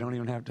over and you don't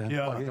even have to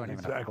plug in.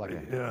 Exactly.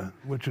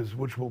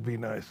 Which will be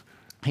nice.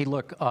 Hey,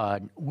 look,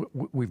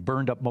 we've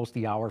burned up most of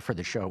the hour for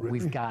the show. Really?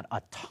 We've got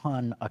a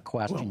ton of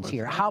questions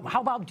here. How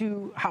about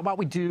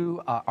we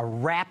do a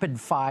rapid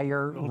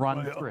fire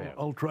run through?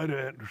 I'll try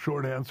to add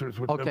short answers,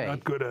 which I'm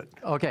not good at.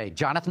 Okay,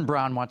 Jonathan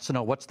Brown wants to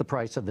know, what's the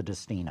price of the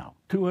Destino?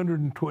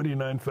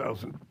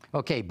 $229,000.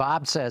 Okay,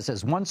 Bob says,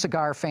 as one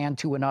cigar fan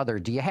to another,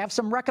 do you have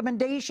some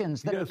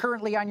recommendations that are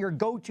currently on your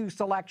go-to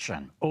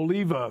selection?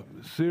 Oliva,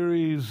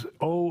 Series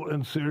O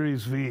and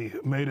Series V,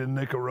 made in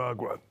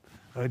Nicaragua.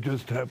 I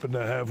just happen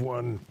to have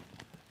one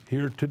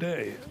here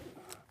today.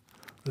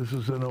 This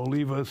is an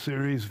Oliva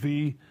Series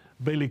V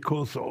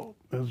Belicoso.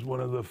 It's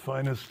one of the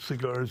finest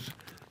cigars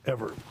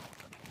ever.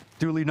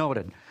 Duly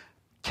noted.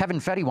 Kevin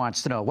Fetty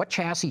wants to know, what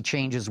chassis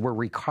changes were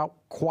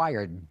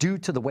required due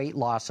to the weight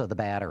loss of the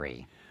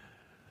battery?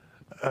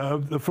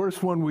 The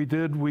first one we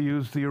did, we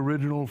used the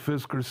original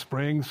Fisker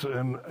springs,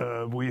 and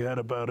we had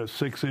about a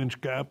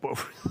 6-inch gap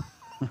over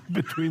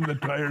between the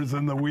tires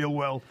and the wheel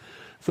well.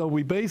 So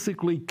we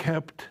basically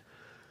kept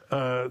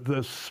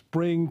the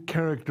spring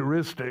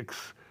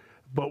characteristics,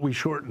 but we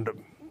shortened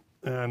them.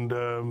 And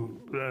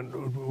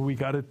we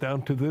got it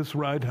down to this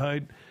ride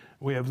height.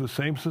 We have the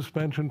same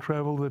suspension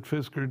travel that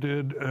Fisker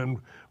did, and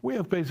we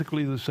have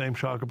basically the same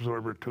shock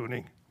absorber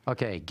tuning.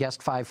 Okay,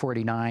 Guest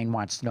 549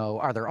 wants to know,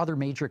 are there other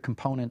major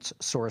components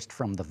sourced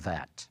from the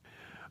vet?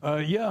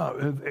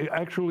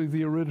 Actually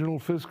the original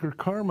Fisker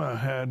Karma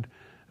had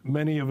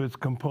many of its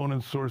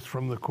components sourced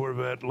from the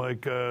Corvette,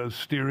 like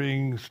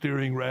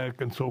steering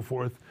rack and so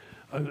forth.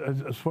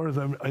 as far as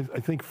I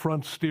think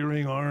front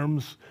steering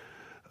arms,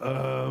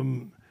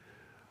 and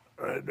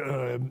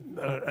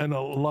a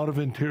lot of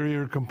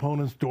interior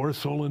components, door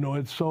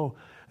solenoids. So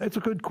it's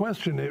a good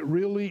question. It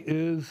really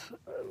is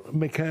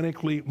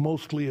mechanically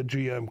mostly a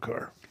GM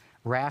car.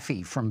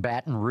 Rafi from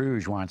Baton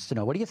Rouge wants to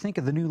know, what do you think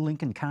of the new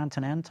Lincoln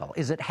Continental?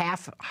 Is it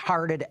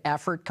half-hearted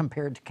effort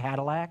compared to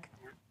Cadillac?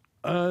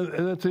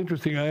 That's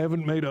interesting. I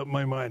haven't made up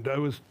my mind. I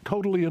was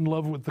totally in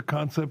love with the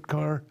concept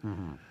car.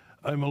 Mm-hmm.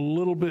 I'm a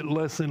little bit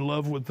less in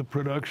love with the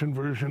production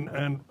version,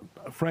 and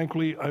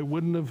frankly, I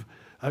wouldn't have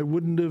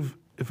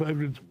if I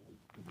would,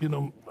 you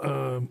know.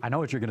 I know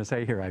what you're going to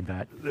say here. I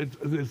bet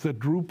it's a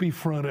droopy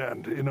front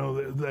end. You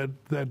know,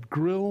 that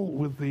grille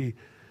with the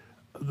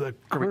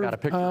curved we got a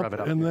picture top, of it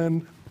up and here.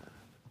 Then.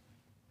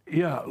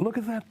 Yeah, look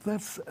at that.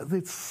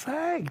 It's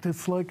sagged.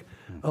 It's like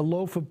a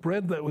loaf of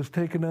bread that was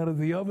taken out of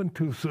the oven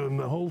too soon.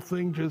 The whole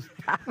thing just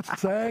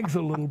sags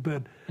a little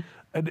bit.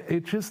 And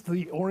it just,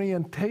 the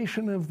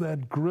orientation of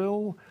that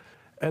grill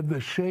and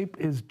the shape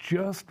is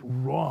just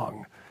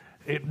wrong.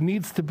 It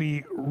needs to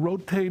be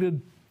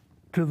rotated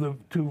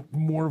to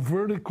more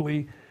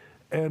vertically,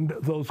 and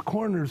those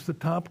corners, the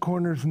top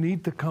corners,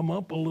 need to come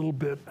up a little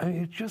bit. I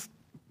mean, it's just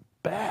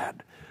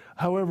bad.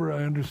 However,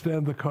 I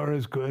understand the car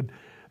is good.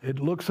 It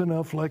looks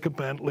enough like a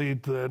Bentley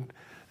that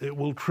it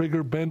will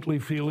trigger Bentley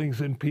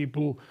feelings in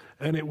people,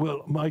 and it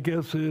will. My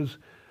guess is,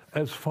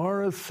 as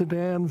far as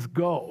sedans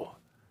go,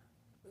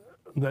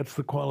 that's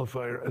the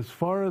qualifier. As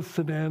far as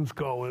sedans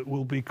go, it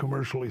will be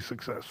commercially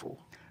successful.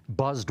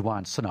 Buzzed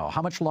wants to know,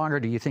 how much longer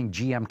do you think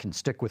GM can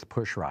stick with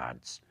push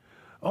rods?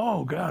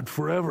 Oh God,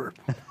 forever.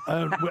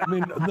 I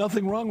mean,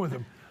 nothing wrong with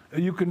them.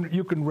 You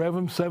can rev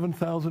them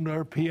 7,000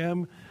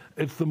 RPM.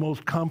 It's the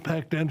most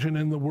compact engine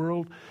in the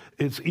world.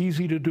 It's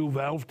easy to do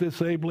valve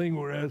disabling,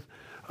 whereas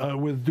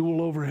with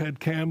dual overhead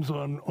cams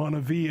on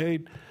a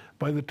V8,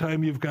 by the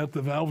time you've got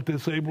the valve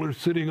disabler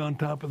sitting on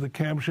top of the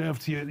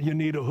camshafts, you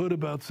need a hood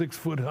about 6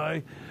 foot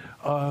high.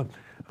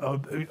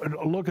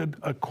 Look at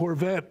a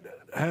Corvette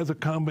has a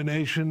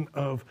combination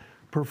of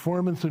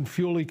performance and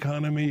fuel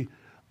economy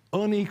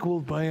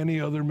unequaled by any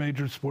other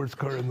major sports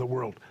car in the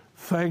world,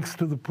 thanks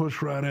to the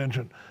pushrod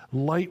engine.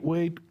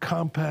 Lightweight,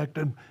 compact,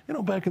 and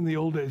back in the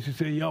old days, you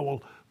say, yeah,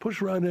 well,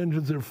 pushrod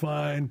engines are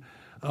fine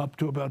up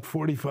to about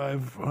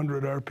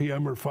 4,500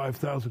 RPM or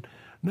 5,000.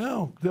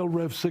 Now they'll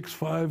rev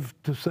 6.5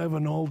 to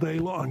 7 all day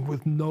long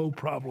with no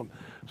problem.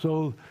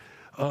 So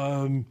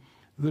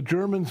the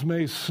Germans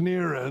may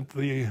sneer at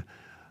the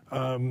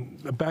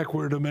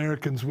backward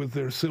Americans with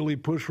their silly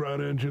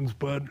pushrod engines,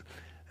 but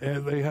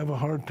they have a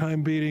hard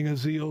time beating a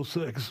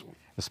Z06.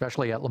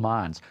 Especially at Le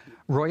Mans.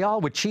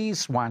 Royale with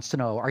Cheese wants to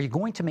know, are you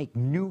going to make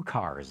new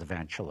cars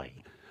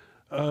eventually?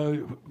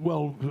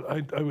 Well,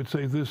 I would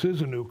say this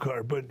is a new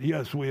car, but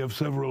yes, we have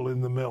several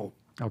in the mill.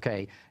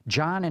 Okay.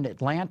 John in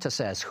Atlanta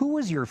says, who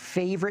was your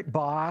favorite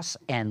boss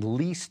and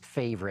least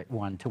favorite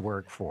one to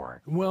work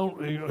for? Well,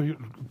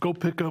 go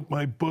pick up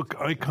my book,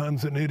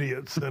 Icons and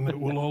Idiots, and it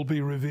will all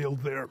be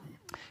revealed there.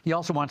 He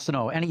also wants to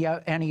know,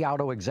 any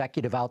auto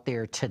executive out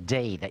there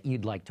today that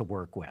you'd like to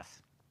work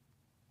with?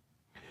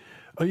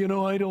 I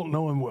don't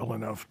know him well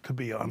enough, to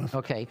be honest.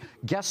 Okay.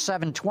 Guest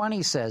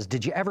 720 says,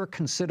 did you ever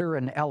consider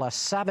an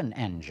LS7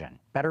 engine?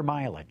 Better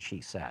mileage,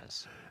 he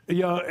says.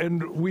 Yeah,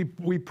 and we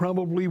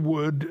probably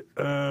would,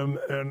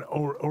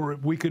 or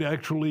we could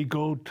actually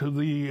go to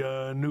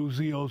the new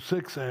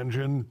Z06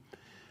 engine,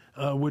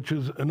 which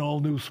is an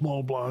all-new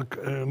small block,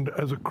 and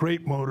as a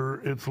crate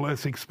motor, it's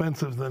less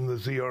expensive than the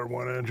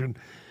ZR1 engine.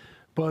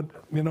 But,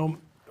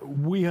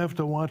 we have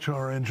to watch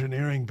our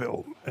engineering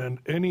bill, and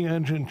any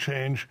engine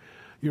change,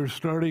 you're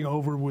starting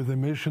over with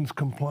emissions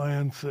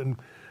compliance and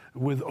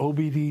with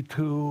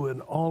OBD2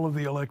 and all of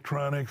the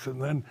electronics,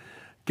 and then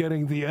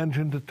getting the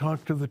engine to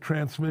talk to the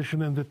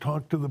transmission and to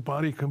talk to the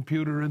body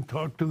computer and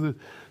talk to the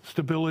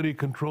stability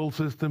control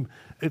system.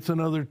 It's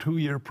another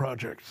 2-year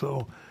project.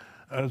 So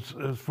as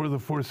for the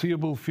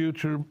foreseeable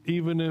future,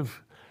 even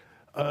if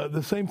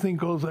the same thing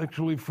goes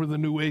actually for the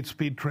new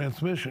 8-speed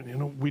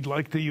transmission, we'd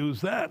like to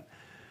use that.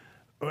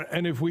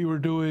 And if we were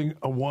doing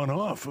a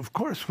one-off, of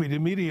course, we'd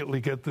immediately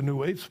get the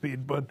new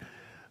 8-speed, but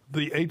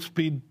the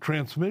 8-speed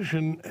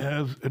transmission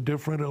has a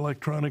different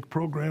electronic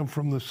program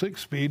from the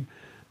 6-speed,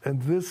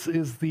 and this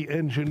is the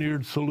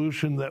engineered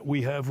solution that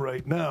we have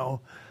right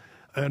now.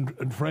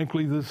 And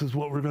frankly, this is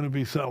what we're going to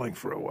be selling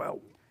for a while.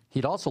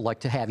 He'd also like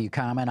to have you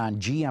comment on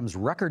GM's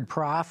record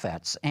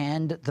profits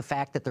and the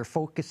fact that they're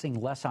focusing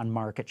less on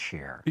market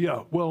share.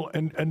 Yeah, well,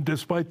 and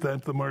despite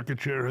that, the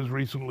market share has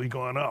recently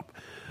gone up.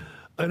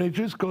 And it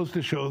just goes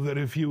to show that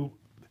if you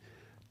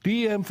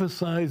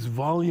de-emphasize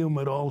volume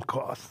at all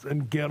costs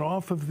and get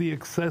off of the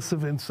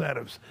excessive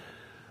incentives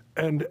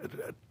and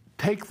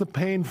take the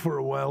pain for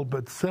a while,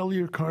 but sell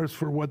your cars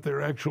for what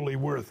they're actually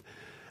worth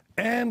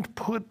and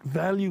put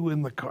value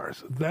in the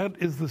cars, that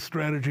is the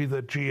strategy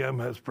that GM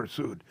has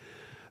pursued.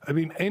 I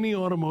mean, any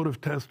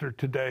automotive tester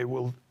today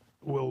will,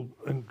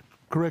 and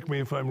correct me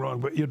if I'm wrong,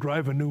 but you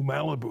drive a new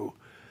Malibu,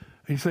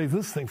 You say,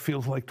 this thing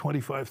feels like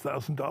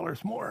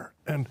 $25,000 more.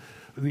 And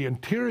the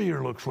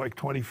interior looks like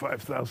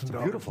 $25,000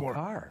 more. Beautiful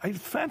car. It's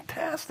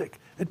fantastic.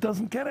 It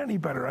doesn't get any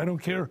better. I don't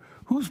care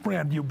whose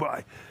brand you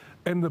buy.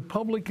 And the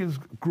public is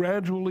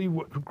gradually,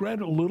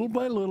 little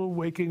by little,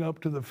 waking up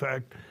to the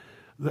fact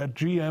that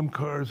GM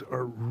cars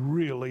are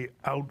really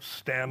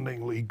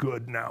outstandingly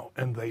good now.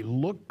 And they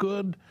look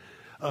good.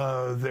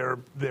 Their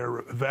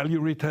value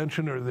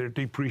retention or their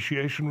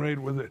depreciation rate,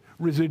 where the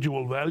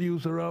residual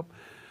values are up.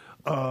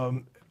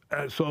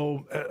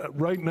 So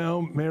right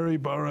now, Mary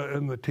Barra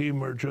and the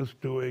team are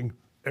just doing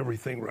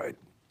everything right.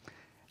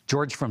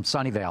 George from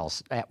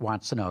Sunnyvale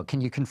wants to know, can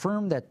you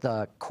confirm that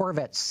the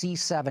Corvette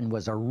C7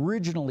 was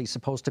originally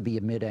supposed to be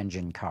a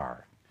mid-engine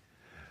car?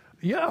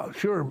 Yeah,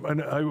 sure.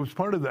 And I was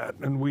part of that.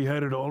 And we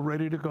had it all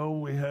ready to go.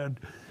 We had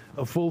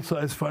a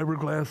full-size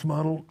fiberglass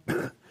model.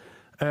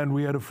 And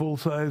we had a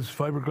full-size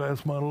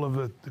fiberglass model of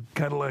a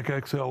Cadillac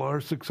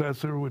XLR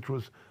successor, which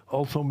was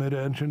also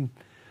mid-engine.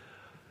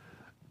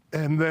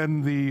 And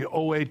then the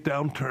 2008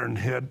 downturn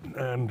hit,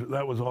 and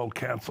that was all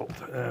canceled.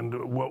 And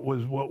what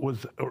was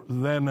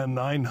then a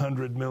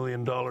 $900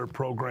 million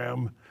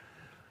program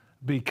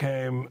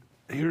became,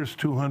 here's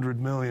 $200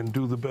 million,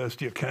 do the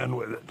best you can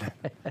with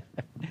it.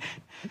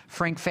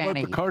 Frank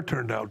Fanny. But the car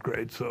turned out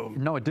great, so.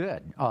 No, it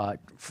did.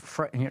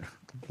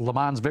 Le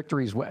Mans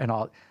victories and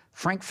all.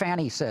 Frank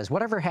Fanny says,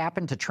 whatever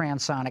happened to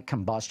transonic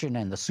combustion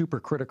and the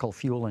supercritical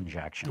fuel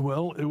injection?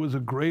 Well, it was a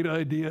great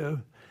idea,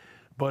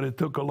 but it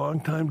took a long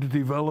time to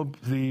develop.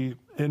 The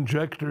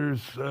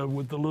injectors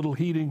with the little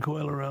heating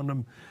coil around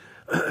them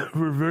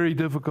were very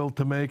difficult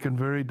to make and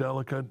very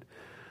delicate.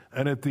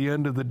 And at the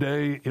end of the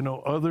day, you know,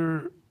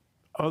 other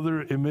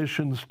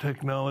emissions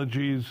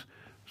technologies,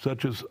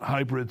 such as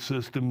hybrid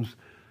systems,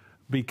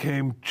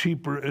 became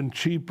cheaper and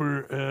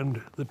cheaper, and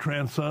the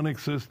transonic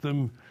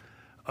system,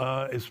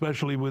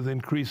 especially with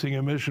increasing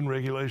emission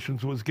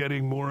regulations, was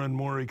getting more and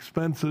more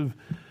expensive.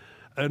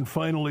 And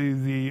finally,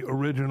 the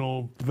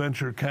original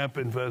venture cap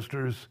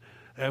investors,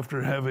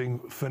 after having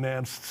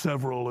financed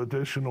several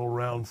additional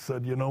rounds,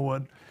 said, you know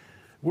what,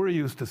 we're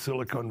used to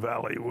Silicon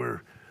Valley,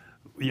 where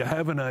you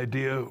have an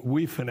idea,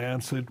 we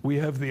finance it, we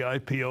have the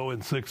IPO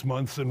in 6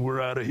 months, and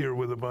we're out of here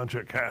with a bunch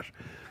of cash.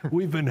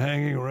 We've been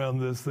hanging around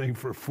this thing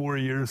for 4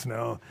 years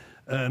now,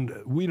 and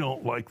we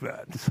don't like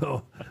that.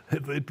 So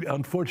it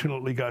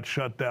unfortunately got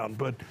shut down.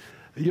 But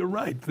you're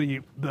right,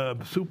 the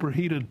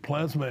superheated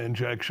plasma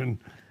injection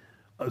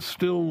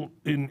still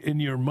in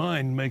your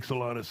mind makes a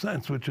lot of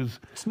sense, which is...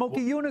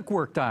 Smokey Yunick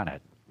worked on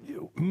it.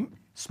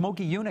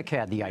 Smokey Yunick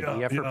had the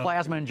idea for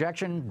plasma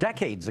injection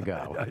decades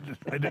ago.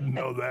 I didn't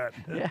know that.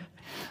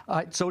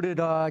 Yeah. So did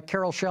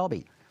Carol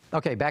Shelby.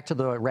 Okay, back to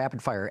the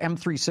rapid fire.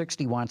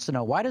 M360 wants to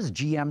know, why does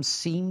GM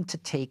seem to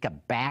take a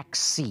back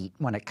seat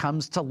when it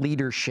comes to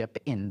leadership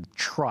in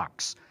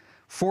trucks?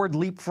 Ford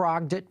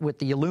leapfrogged it with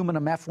the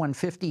aluminum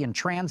F-150 and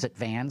transit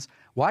vans.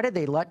 Why did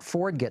they let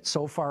Ford get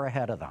so far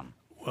ahead of them?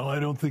 Well, I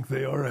don't think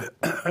they are.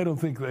 I don't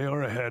think they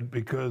are ahead,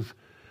 because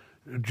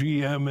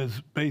GM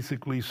is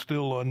basically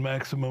still on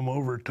maximum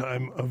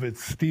overtime of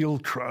its steel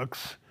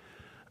trucks,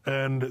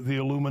 and the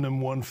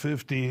aluminum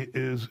 150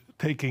 is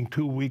taking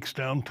 2 weeks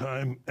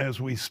downtime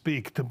as we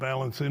speak to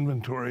balance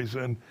inventories.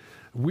 And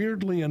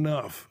weirdly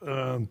enough,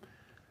 and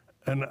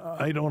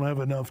I don't have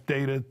enough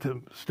data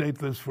to state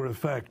this for a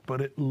fact,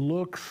 but it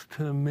looks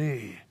to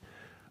me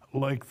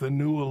like the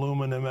new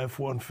aluminum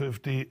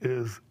F-150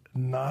 is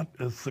not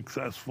as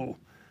successful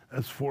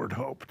as Ford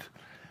hoped.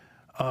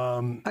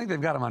 I think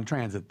they've got them on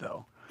transit,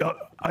 though.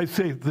 I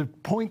say the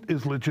point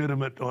is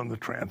legitimate on the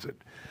transit.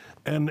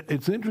 And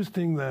it's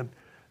interesting that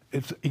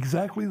it's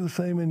exactly the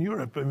same in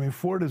Europe. I mean,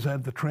 Ford has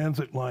had the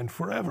transit line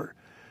forever,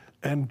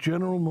 and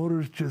General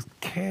Motors just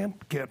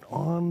can't get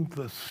on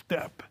the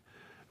step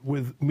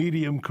with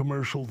medium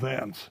commercial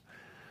vans.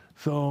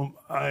 So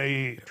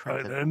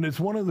and it's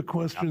one of the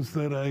questions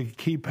that I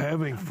keep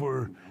having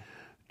for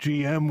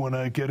GM when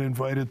I get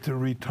invited to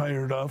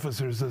retired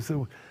officers. I say,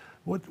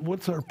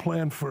 what's our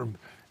plan for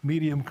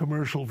medium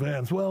commercial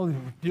vans? Well,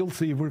 you'll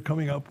see, we're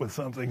coming up with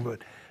something,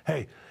 but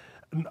hey,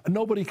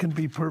 nobody can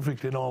be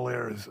perfect in all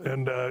areas.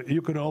 And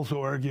you could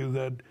also argue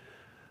that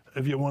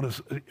if you want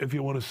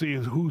to see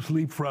who's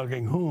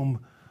leapfrogging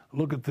whom,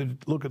 look at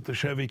the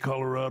Chevy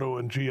Colorado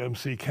and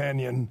GMC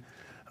Canyon,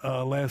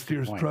 last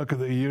year's truck of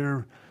the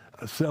year,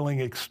 selling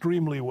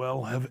extremely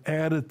well, have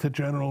added to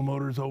General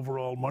Motors'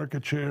 overall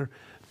market share,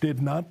 did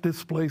not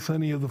displace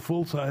any of the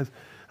full size,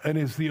 and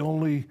is the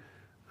only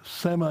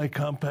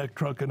semi-compact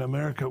truck in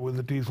America with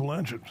a diesel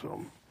engine.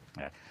 So.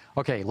 Yeah.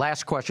 Okay,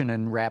 last question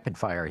in rapid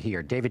fire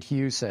here. David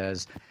Hughes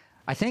says,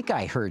 I think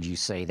I heard you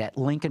say that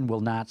Lincoln will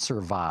not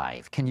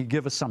survive. Can you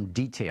give us some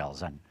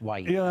details on why?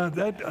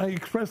 I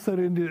expressed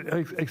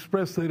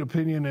that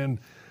opinion in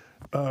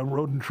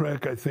Road and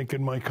Track, I think,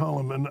 in my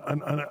column.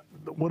 And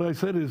what I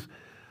said is,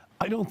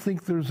 I don't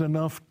think there's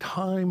enough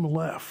time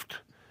left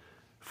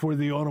for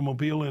the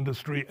automobile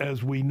industry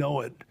as we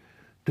know it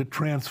to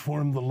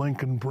transform the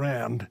Lincoln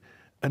brand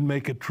and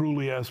make it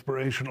truly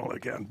aspirational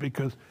again,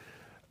 because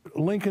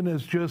Lincoln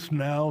has just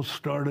now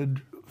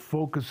started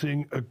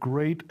focusing a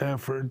great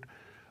effort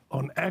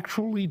on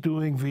actually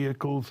doing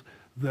vehicles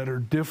that are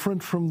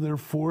different from their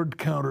Ford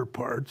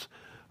counterparts,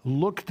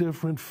 look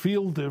different,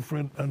 feel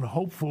different, and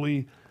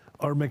hopefully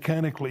are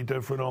mechanically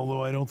different,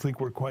 although I don't think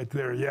we're quite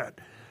there yet.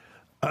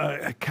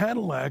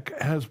 Cadillac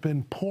has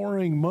been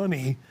pouring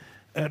money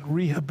at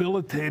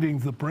rehabilitating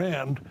the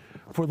brand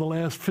for the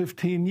last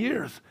 15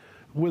 years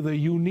with a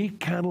unique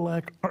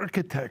Cadillac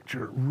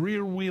architecture,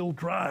 rear-wheel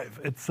drive,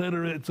 et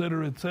cetera, et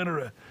cetera, et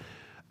cetera.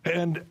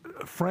 And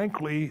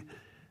frankly,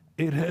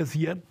 it has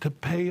yet to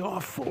pay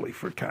off fully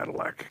for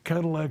Cadillac.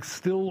 Cadillac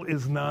still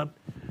is not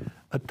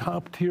a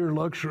top-tier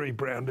luxury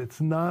brand. It's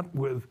not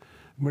with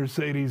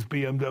Mercedes,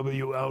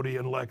 BMW, Audi,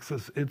 and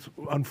Lexus. It's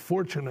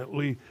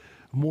unfortunately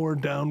more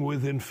down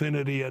with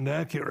Infiniti and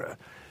Acura.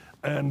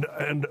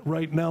 And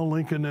right now,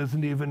 Lincoln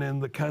isn't even in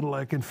the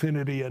Cadillac,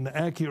 Infiniti, and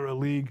Acura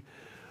league.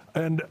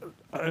 And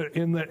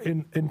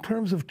in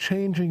terms of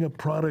changing a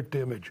product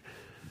image,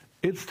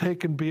 it's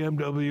taken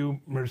BMW,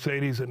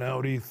 Mercedes, and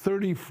Audi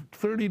 30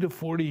 to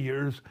 40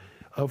 years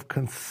of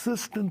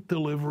consistent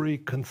delivery,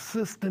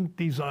 consistent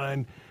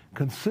design,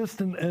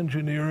 consistent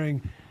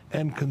engineering,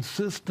 and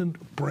consistent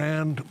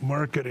brand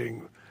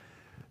marketing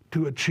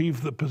to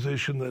achieve the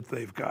position that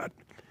they've got.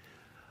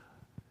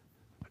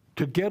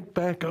 To get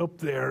back up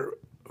there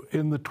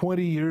in the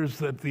 20 years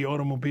that the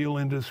automobile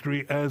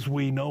industry as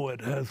we know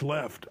it has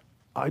left,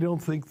 I don't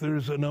think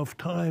there's enough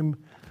time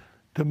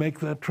to make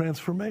that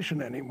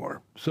transformation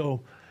anymore.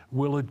 So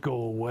will it go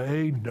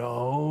away?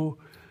 No.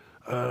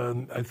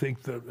 I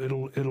think that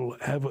it'll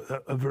have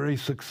a very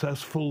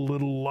successful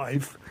little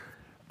life,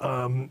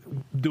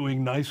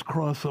 doing nice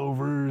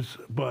crossovers.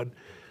 But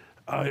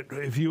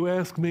if you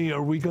ask me,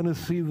 are we going to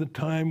see the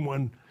time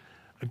when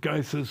a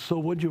guy says, so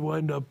what'd you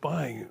wind up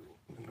buying?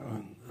 You know,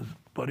 and his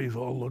buddies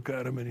all look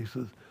at him and he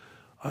says,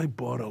 I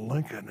bought a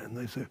Lincoln. And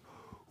they say,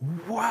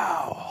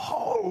 wow,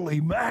 holy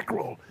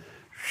mackerel,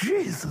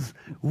 Jesus,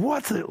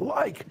 what's it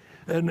like?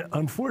 And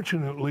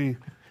unfortunately,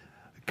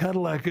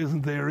 Cadillac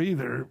isn't there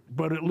either,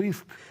 but at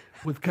least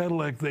with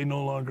Cadillac, they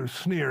no longer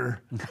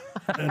sneer.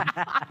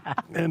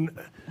 And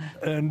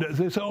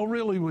they say, oh,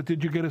 really,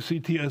 did you get a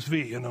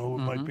CTSV? You know,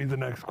 might be the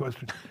next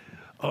question.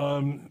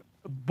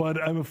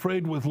 But I'm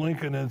afraid with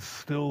Lincoln, it's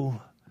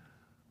still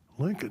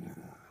Lincoln.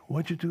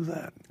 Why'd you do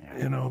that?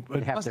 Yeah. You know,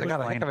 but Must have got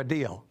a heck of a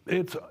deal.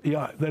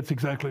 Yeah, that's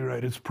exactly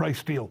right. It's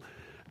price deal.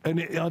 And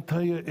I'll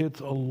tell you,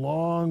 it's a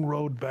long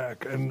road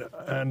back. And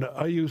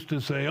I used to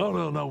say,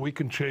 oh, no, we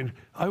can change.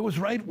 I was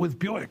right with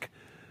Buick.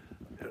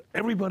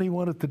 Everybody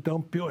wanted to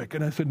dump Buick.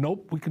 And I said,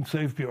 nope, we can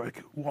save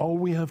Buick. All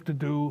we have to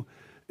do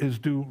is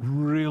do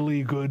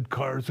really good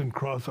cars and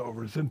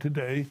crossovers. And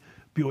today,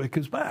 Buick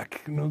is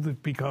back. You know,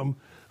 they've become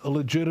a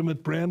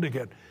legitimate brand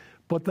again.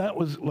 But that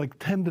was like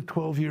 10 to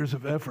 12 years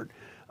of effort.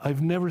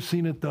 I've never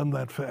seen it done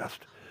that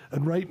fast.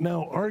 And right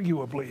now,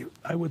 arguably,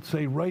 I would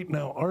say right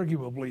now,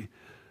 arguably,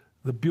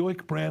 the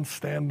Buick brand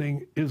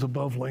standing is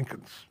above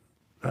Lincoln's.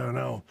 I don't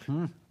know.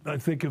 I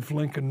think if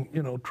Lincoln,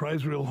 you know,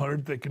 tries real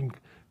hard, they can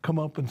come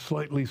up and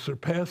slightly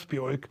surpass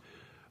Buick,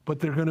 but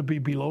they're going to be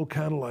below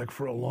Cadillac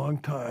for a long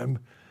time.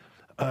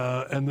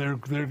 And they're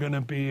going to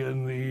be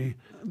in the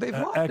They've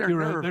lost their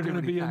nerve. They're going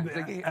to be in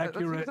the Let's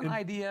Acura. get an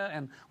idea,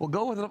 and we'll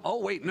go with it. Oh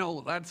wait, no,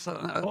 that's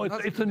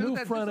it's a new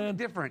front end.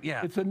 Different,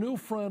 yeah. It's a new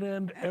front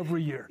end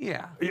every year.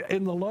 Yeah.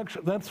 In the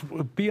that's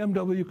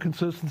BMW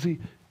consistency,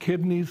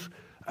 kidneys,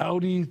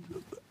 Audi,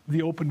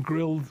 the open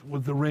grille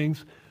with the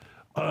rings.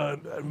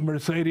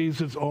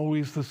 Mercedes, it's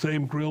always the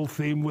same grille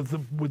theme with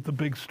the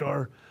big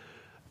star,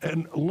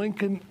 and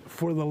Lincoln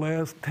for the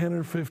last 10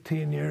 or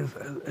 15 years.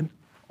 And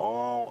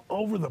all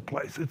over the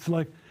place. It's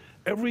like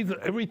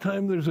every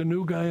time there's a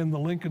new guy in the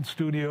Lincoln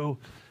studio,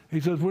 he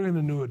says, we're going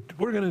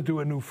to do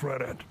a new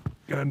front end.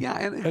 And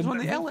when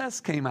the LS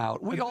came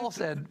out, we all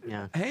said,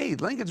 hey,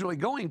 Lincoln's really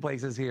going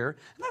places here.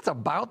 And that's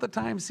about the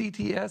time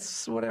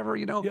CTS, whatever,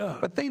 you know. Yeah.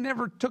 But they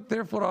never took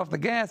their foot off the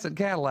gas at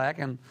Cadillac.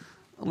 And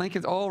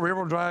Lincoln's,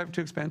 rear-wheel drive,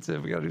 too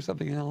expensive. We got to do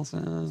something else.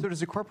 So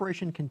does the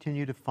corporation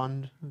continue to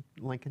fund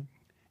Lincoln?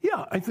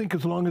 Yeah, I think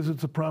as long as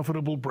it's a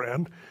profitable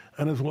brand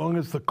and as long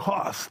as the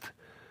cost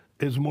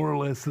is more or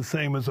less the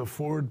same as a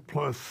Ford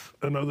plus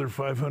another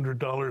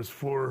 $500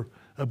 for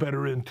a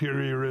better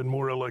interior and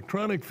more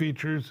electronic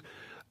features,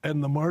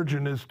 and the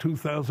margin is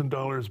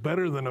 $2,000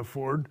 better than a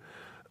Ford,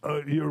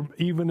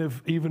 even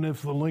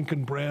if the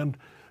Lincoln brand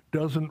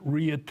doesn't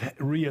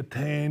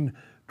reattain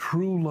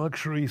true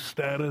luxury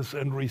status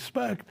and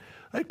respect,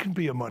 that can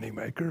be a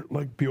moneymaker.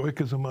 Like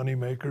Buick is a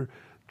moneymaker,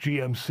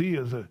 GMC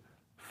is a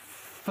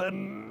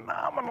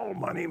phenomenal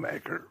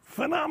moneymaker.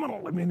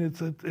 Phenomenal. I mean, it's.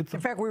 In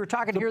fact, we were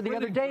talking here the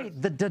other day.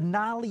 The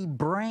Denali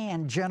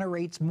brand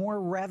generates more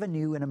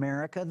revenue in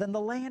America than the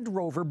Land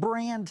Rover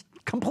brand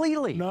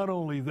completely. Not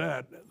only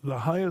that, the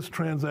highest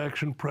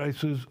transaction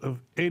prices of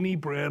any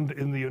brand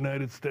in the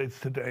United States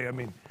today. I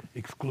mean,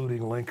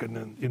 excluding Lincoln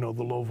and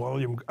the low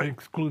volume,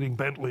 excluding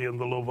Bentley and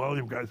the low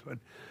volume guys, but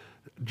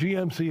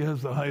GMC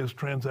has the highest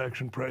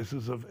transaction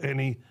prices of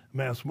any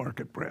mass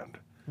market brand.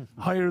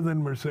 Higher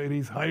than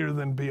Mercedes, higher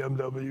than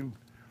BMW.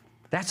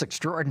 That's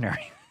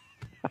extraordinary.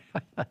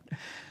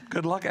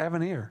 Good luck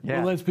having ear. Yeah.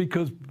 Well, that's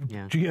because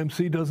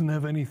GMC doesn't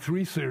have any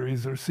 3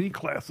 Series or C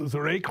classes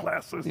or A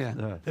classes.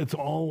 Yeah. It's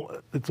all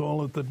at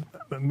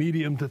the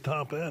medium to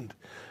top end.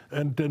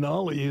 And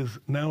Denali is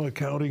now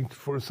accounting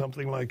for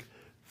something like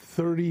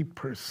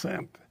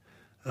 30%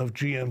 of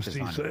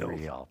GMC sales.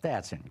 Unreal.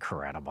 That's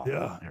incredible.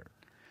 Yeah.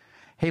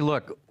 Hey,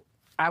 look,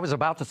 I was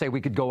about to say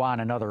we could go on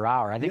another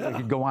hour. I think we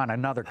could go on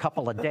another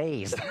couple of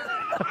days.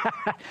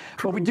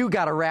 But we do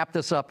got to wrap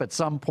this up at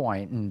some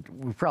point, and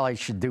we probably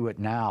should do it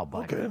now.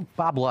 But Okay.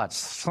 Bob Lutz,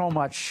 so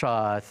much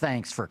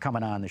thanks for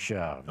coming on the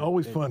show.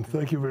 Always fun.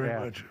 Thank you very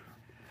much.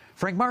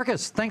 Frank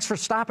Markus, thanks for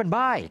stopping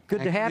by.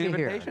 Good to have you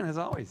here. Invitation, as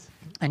always.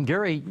 And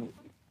Gary,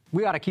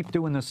 we ought to keep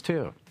doing this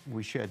too.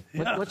 We should.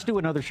 Let's do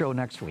another show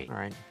next week. All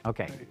right.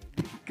 Okay.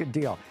 Good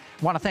deal.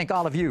 Want to thank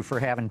all of you for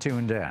having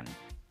tuned in.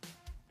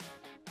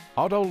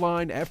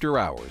 Autoline After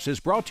Hours is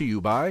brought to you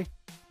by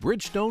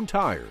Bridgestone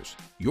Tires,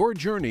 your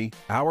journey,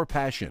 our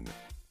passion,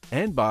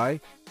 and by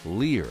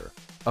Lear,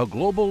 a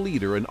global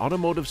leader in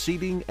automotive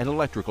seating and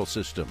electrical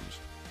systems.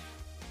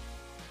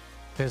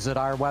 Visit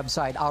our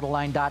website,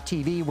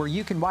 Autoline.tv, where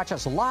you can watch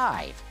us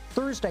live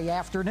Thursday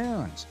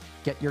afternoons.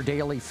 Get your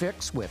daily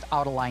fix with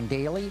Autoline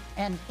Daily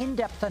and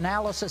in-depth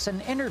analysis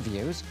and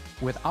interviews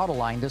with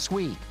Autoline This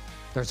Week.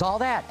 There's all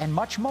that and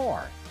much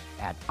more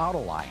at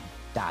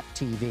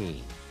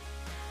Autoline.tv.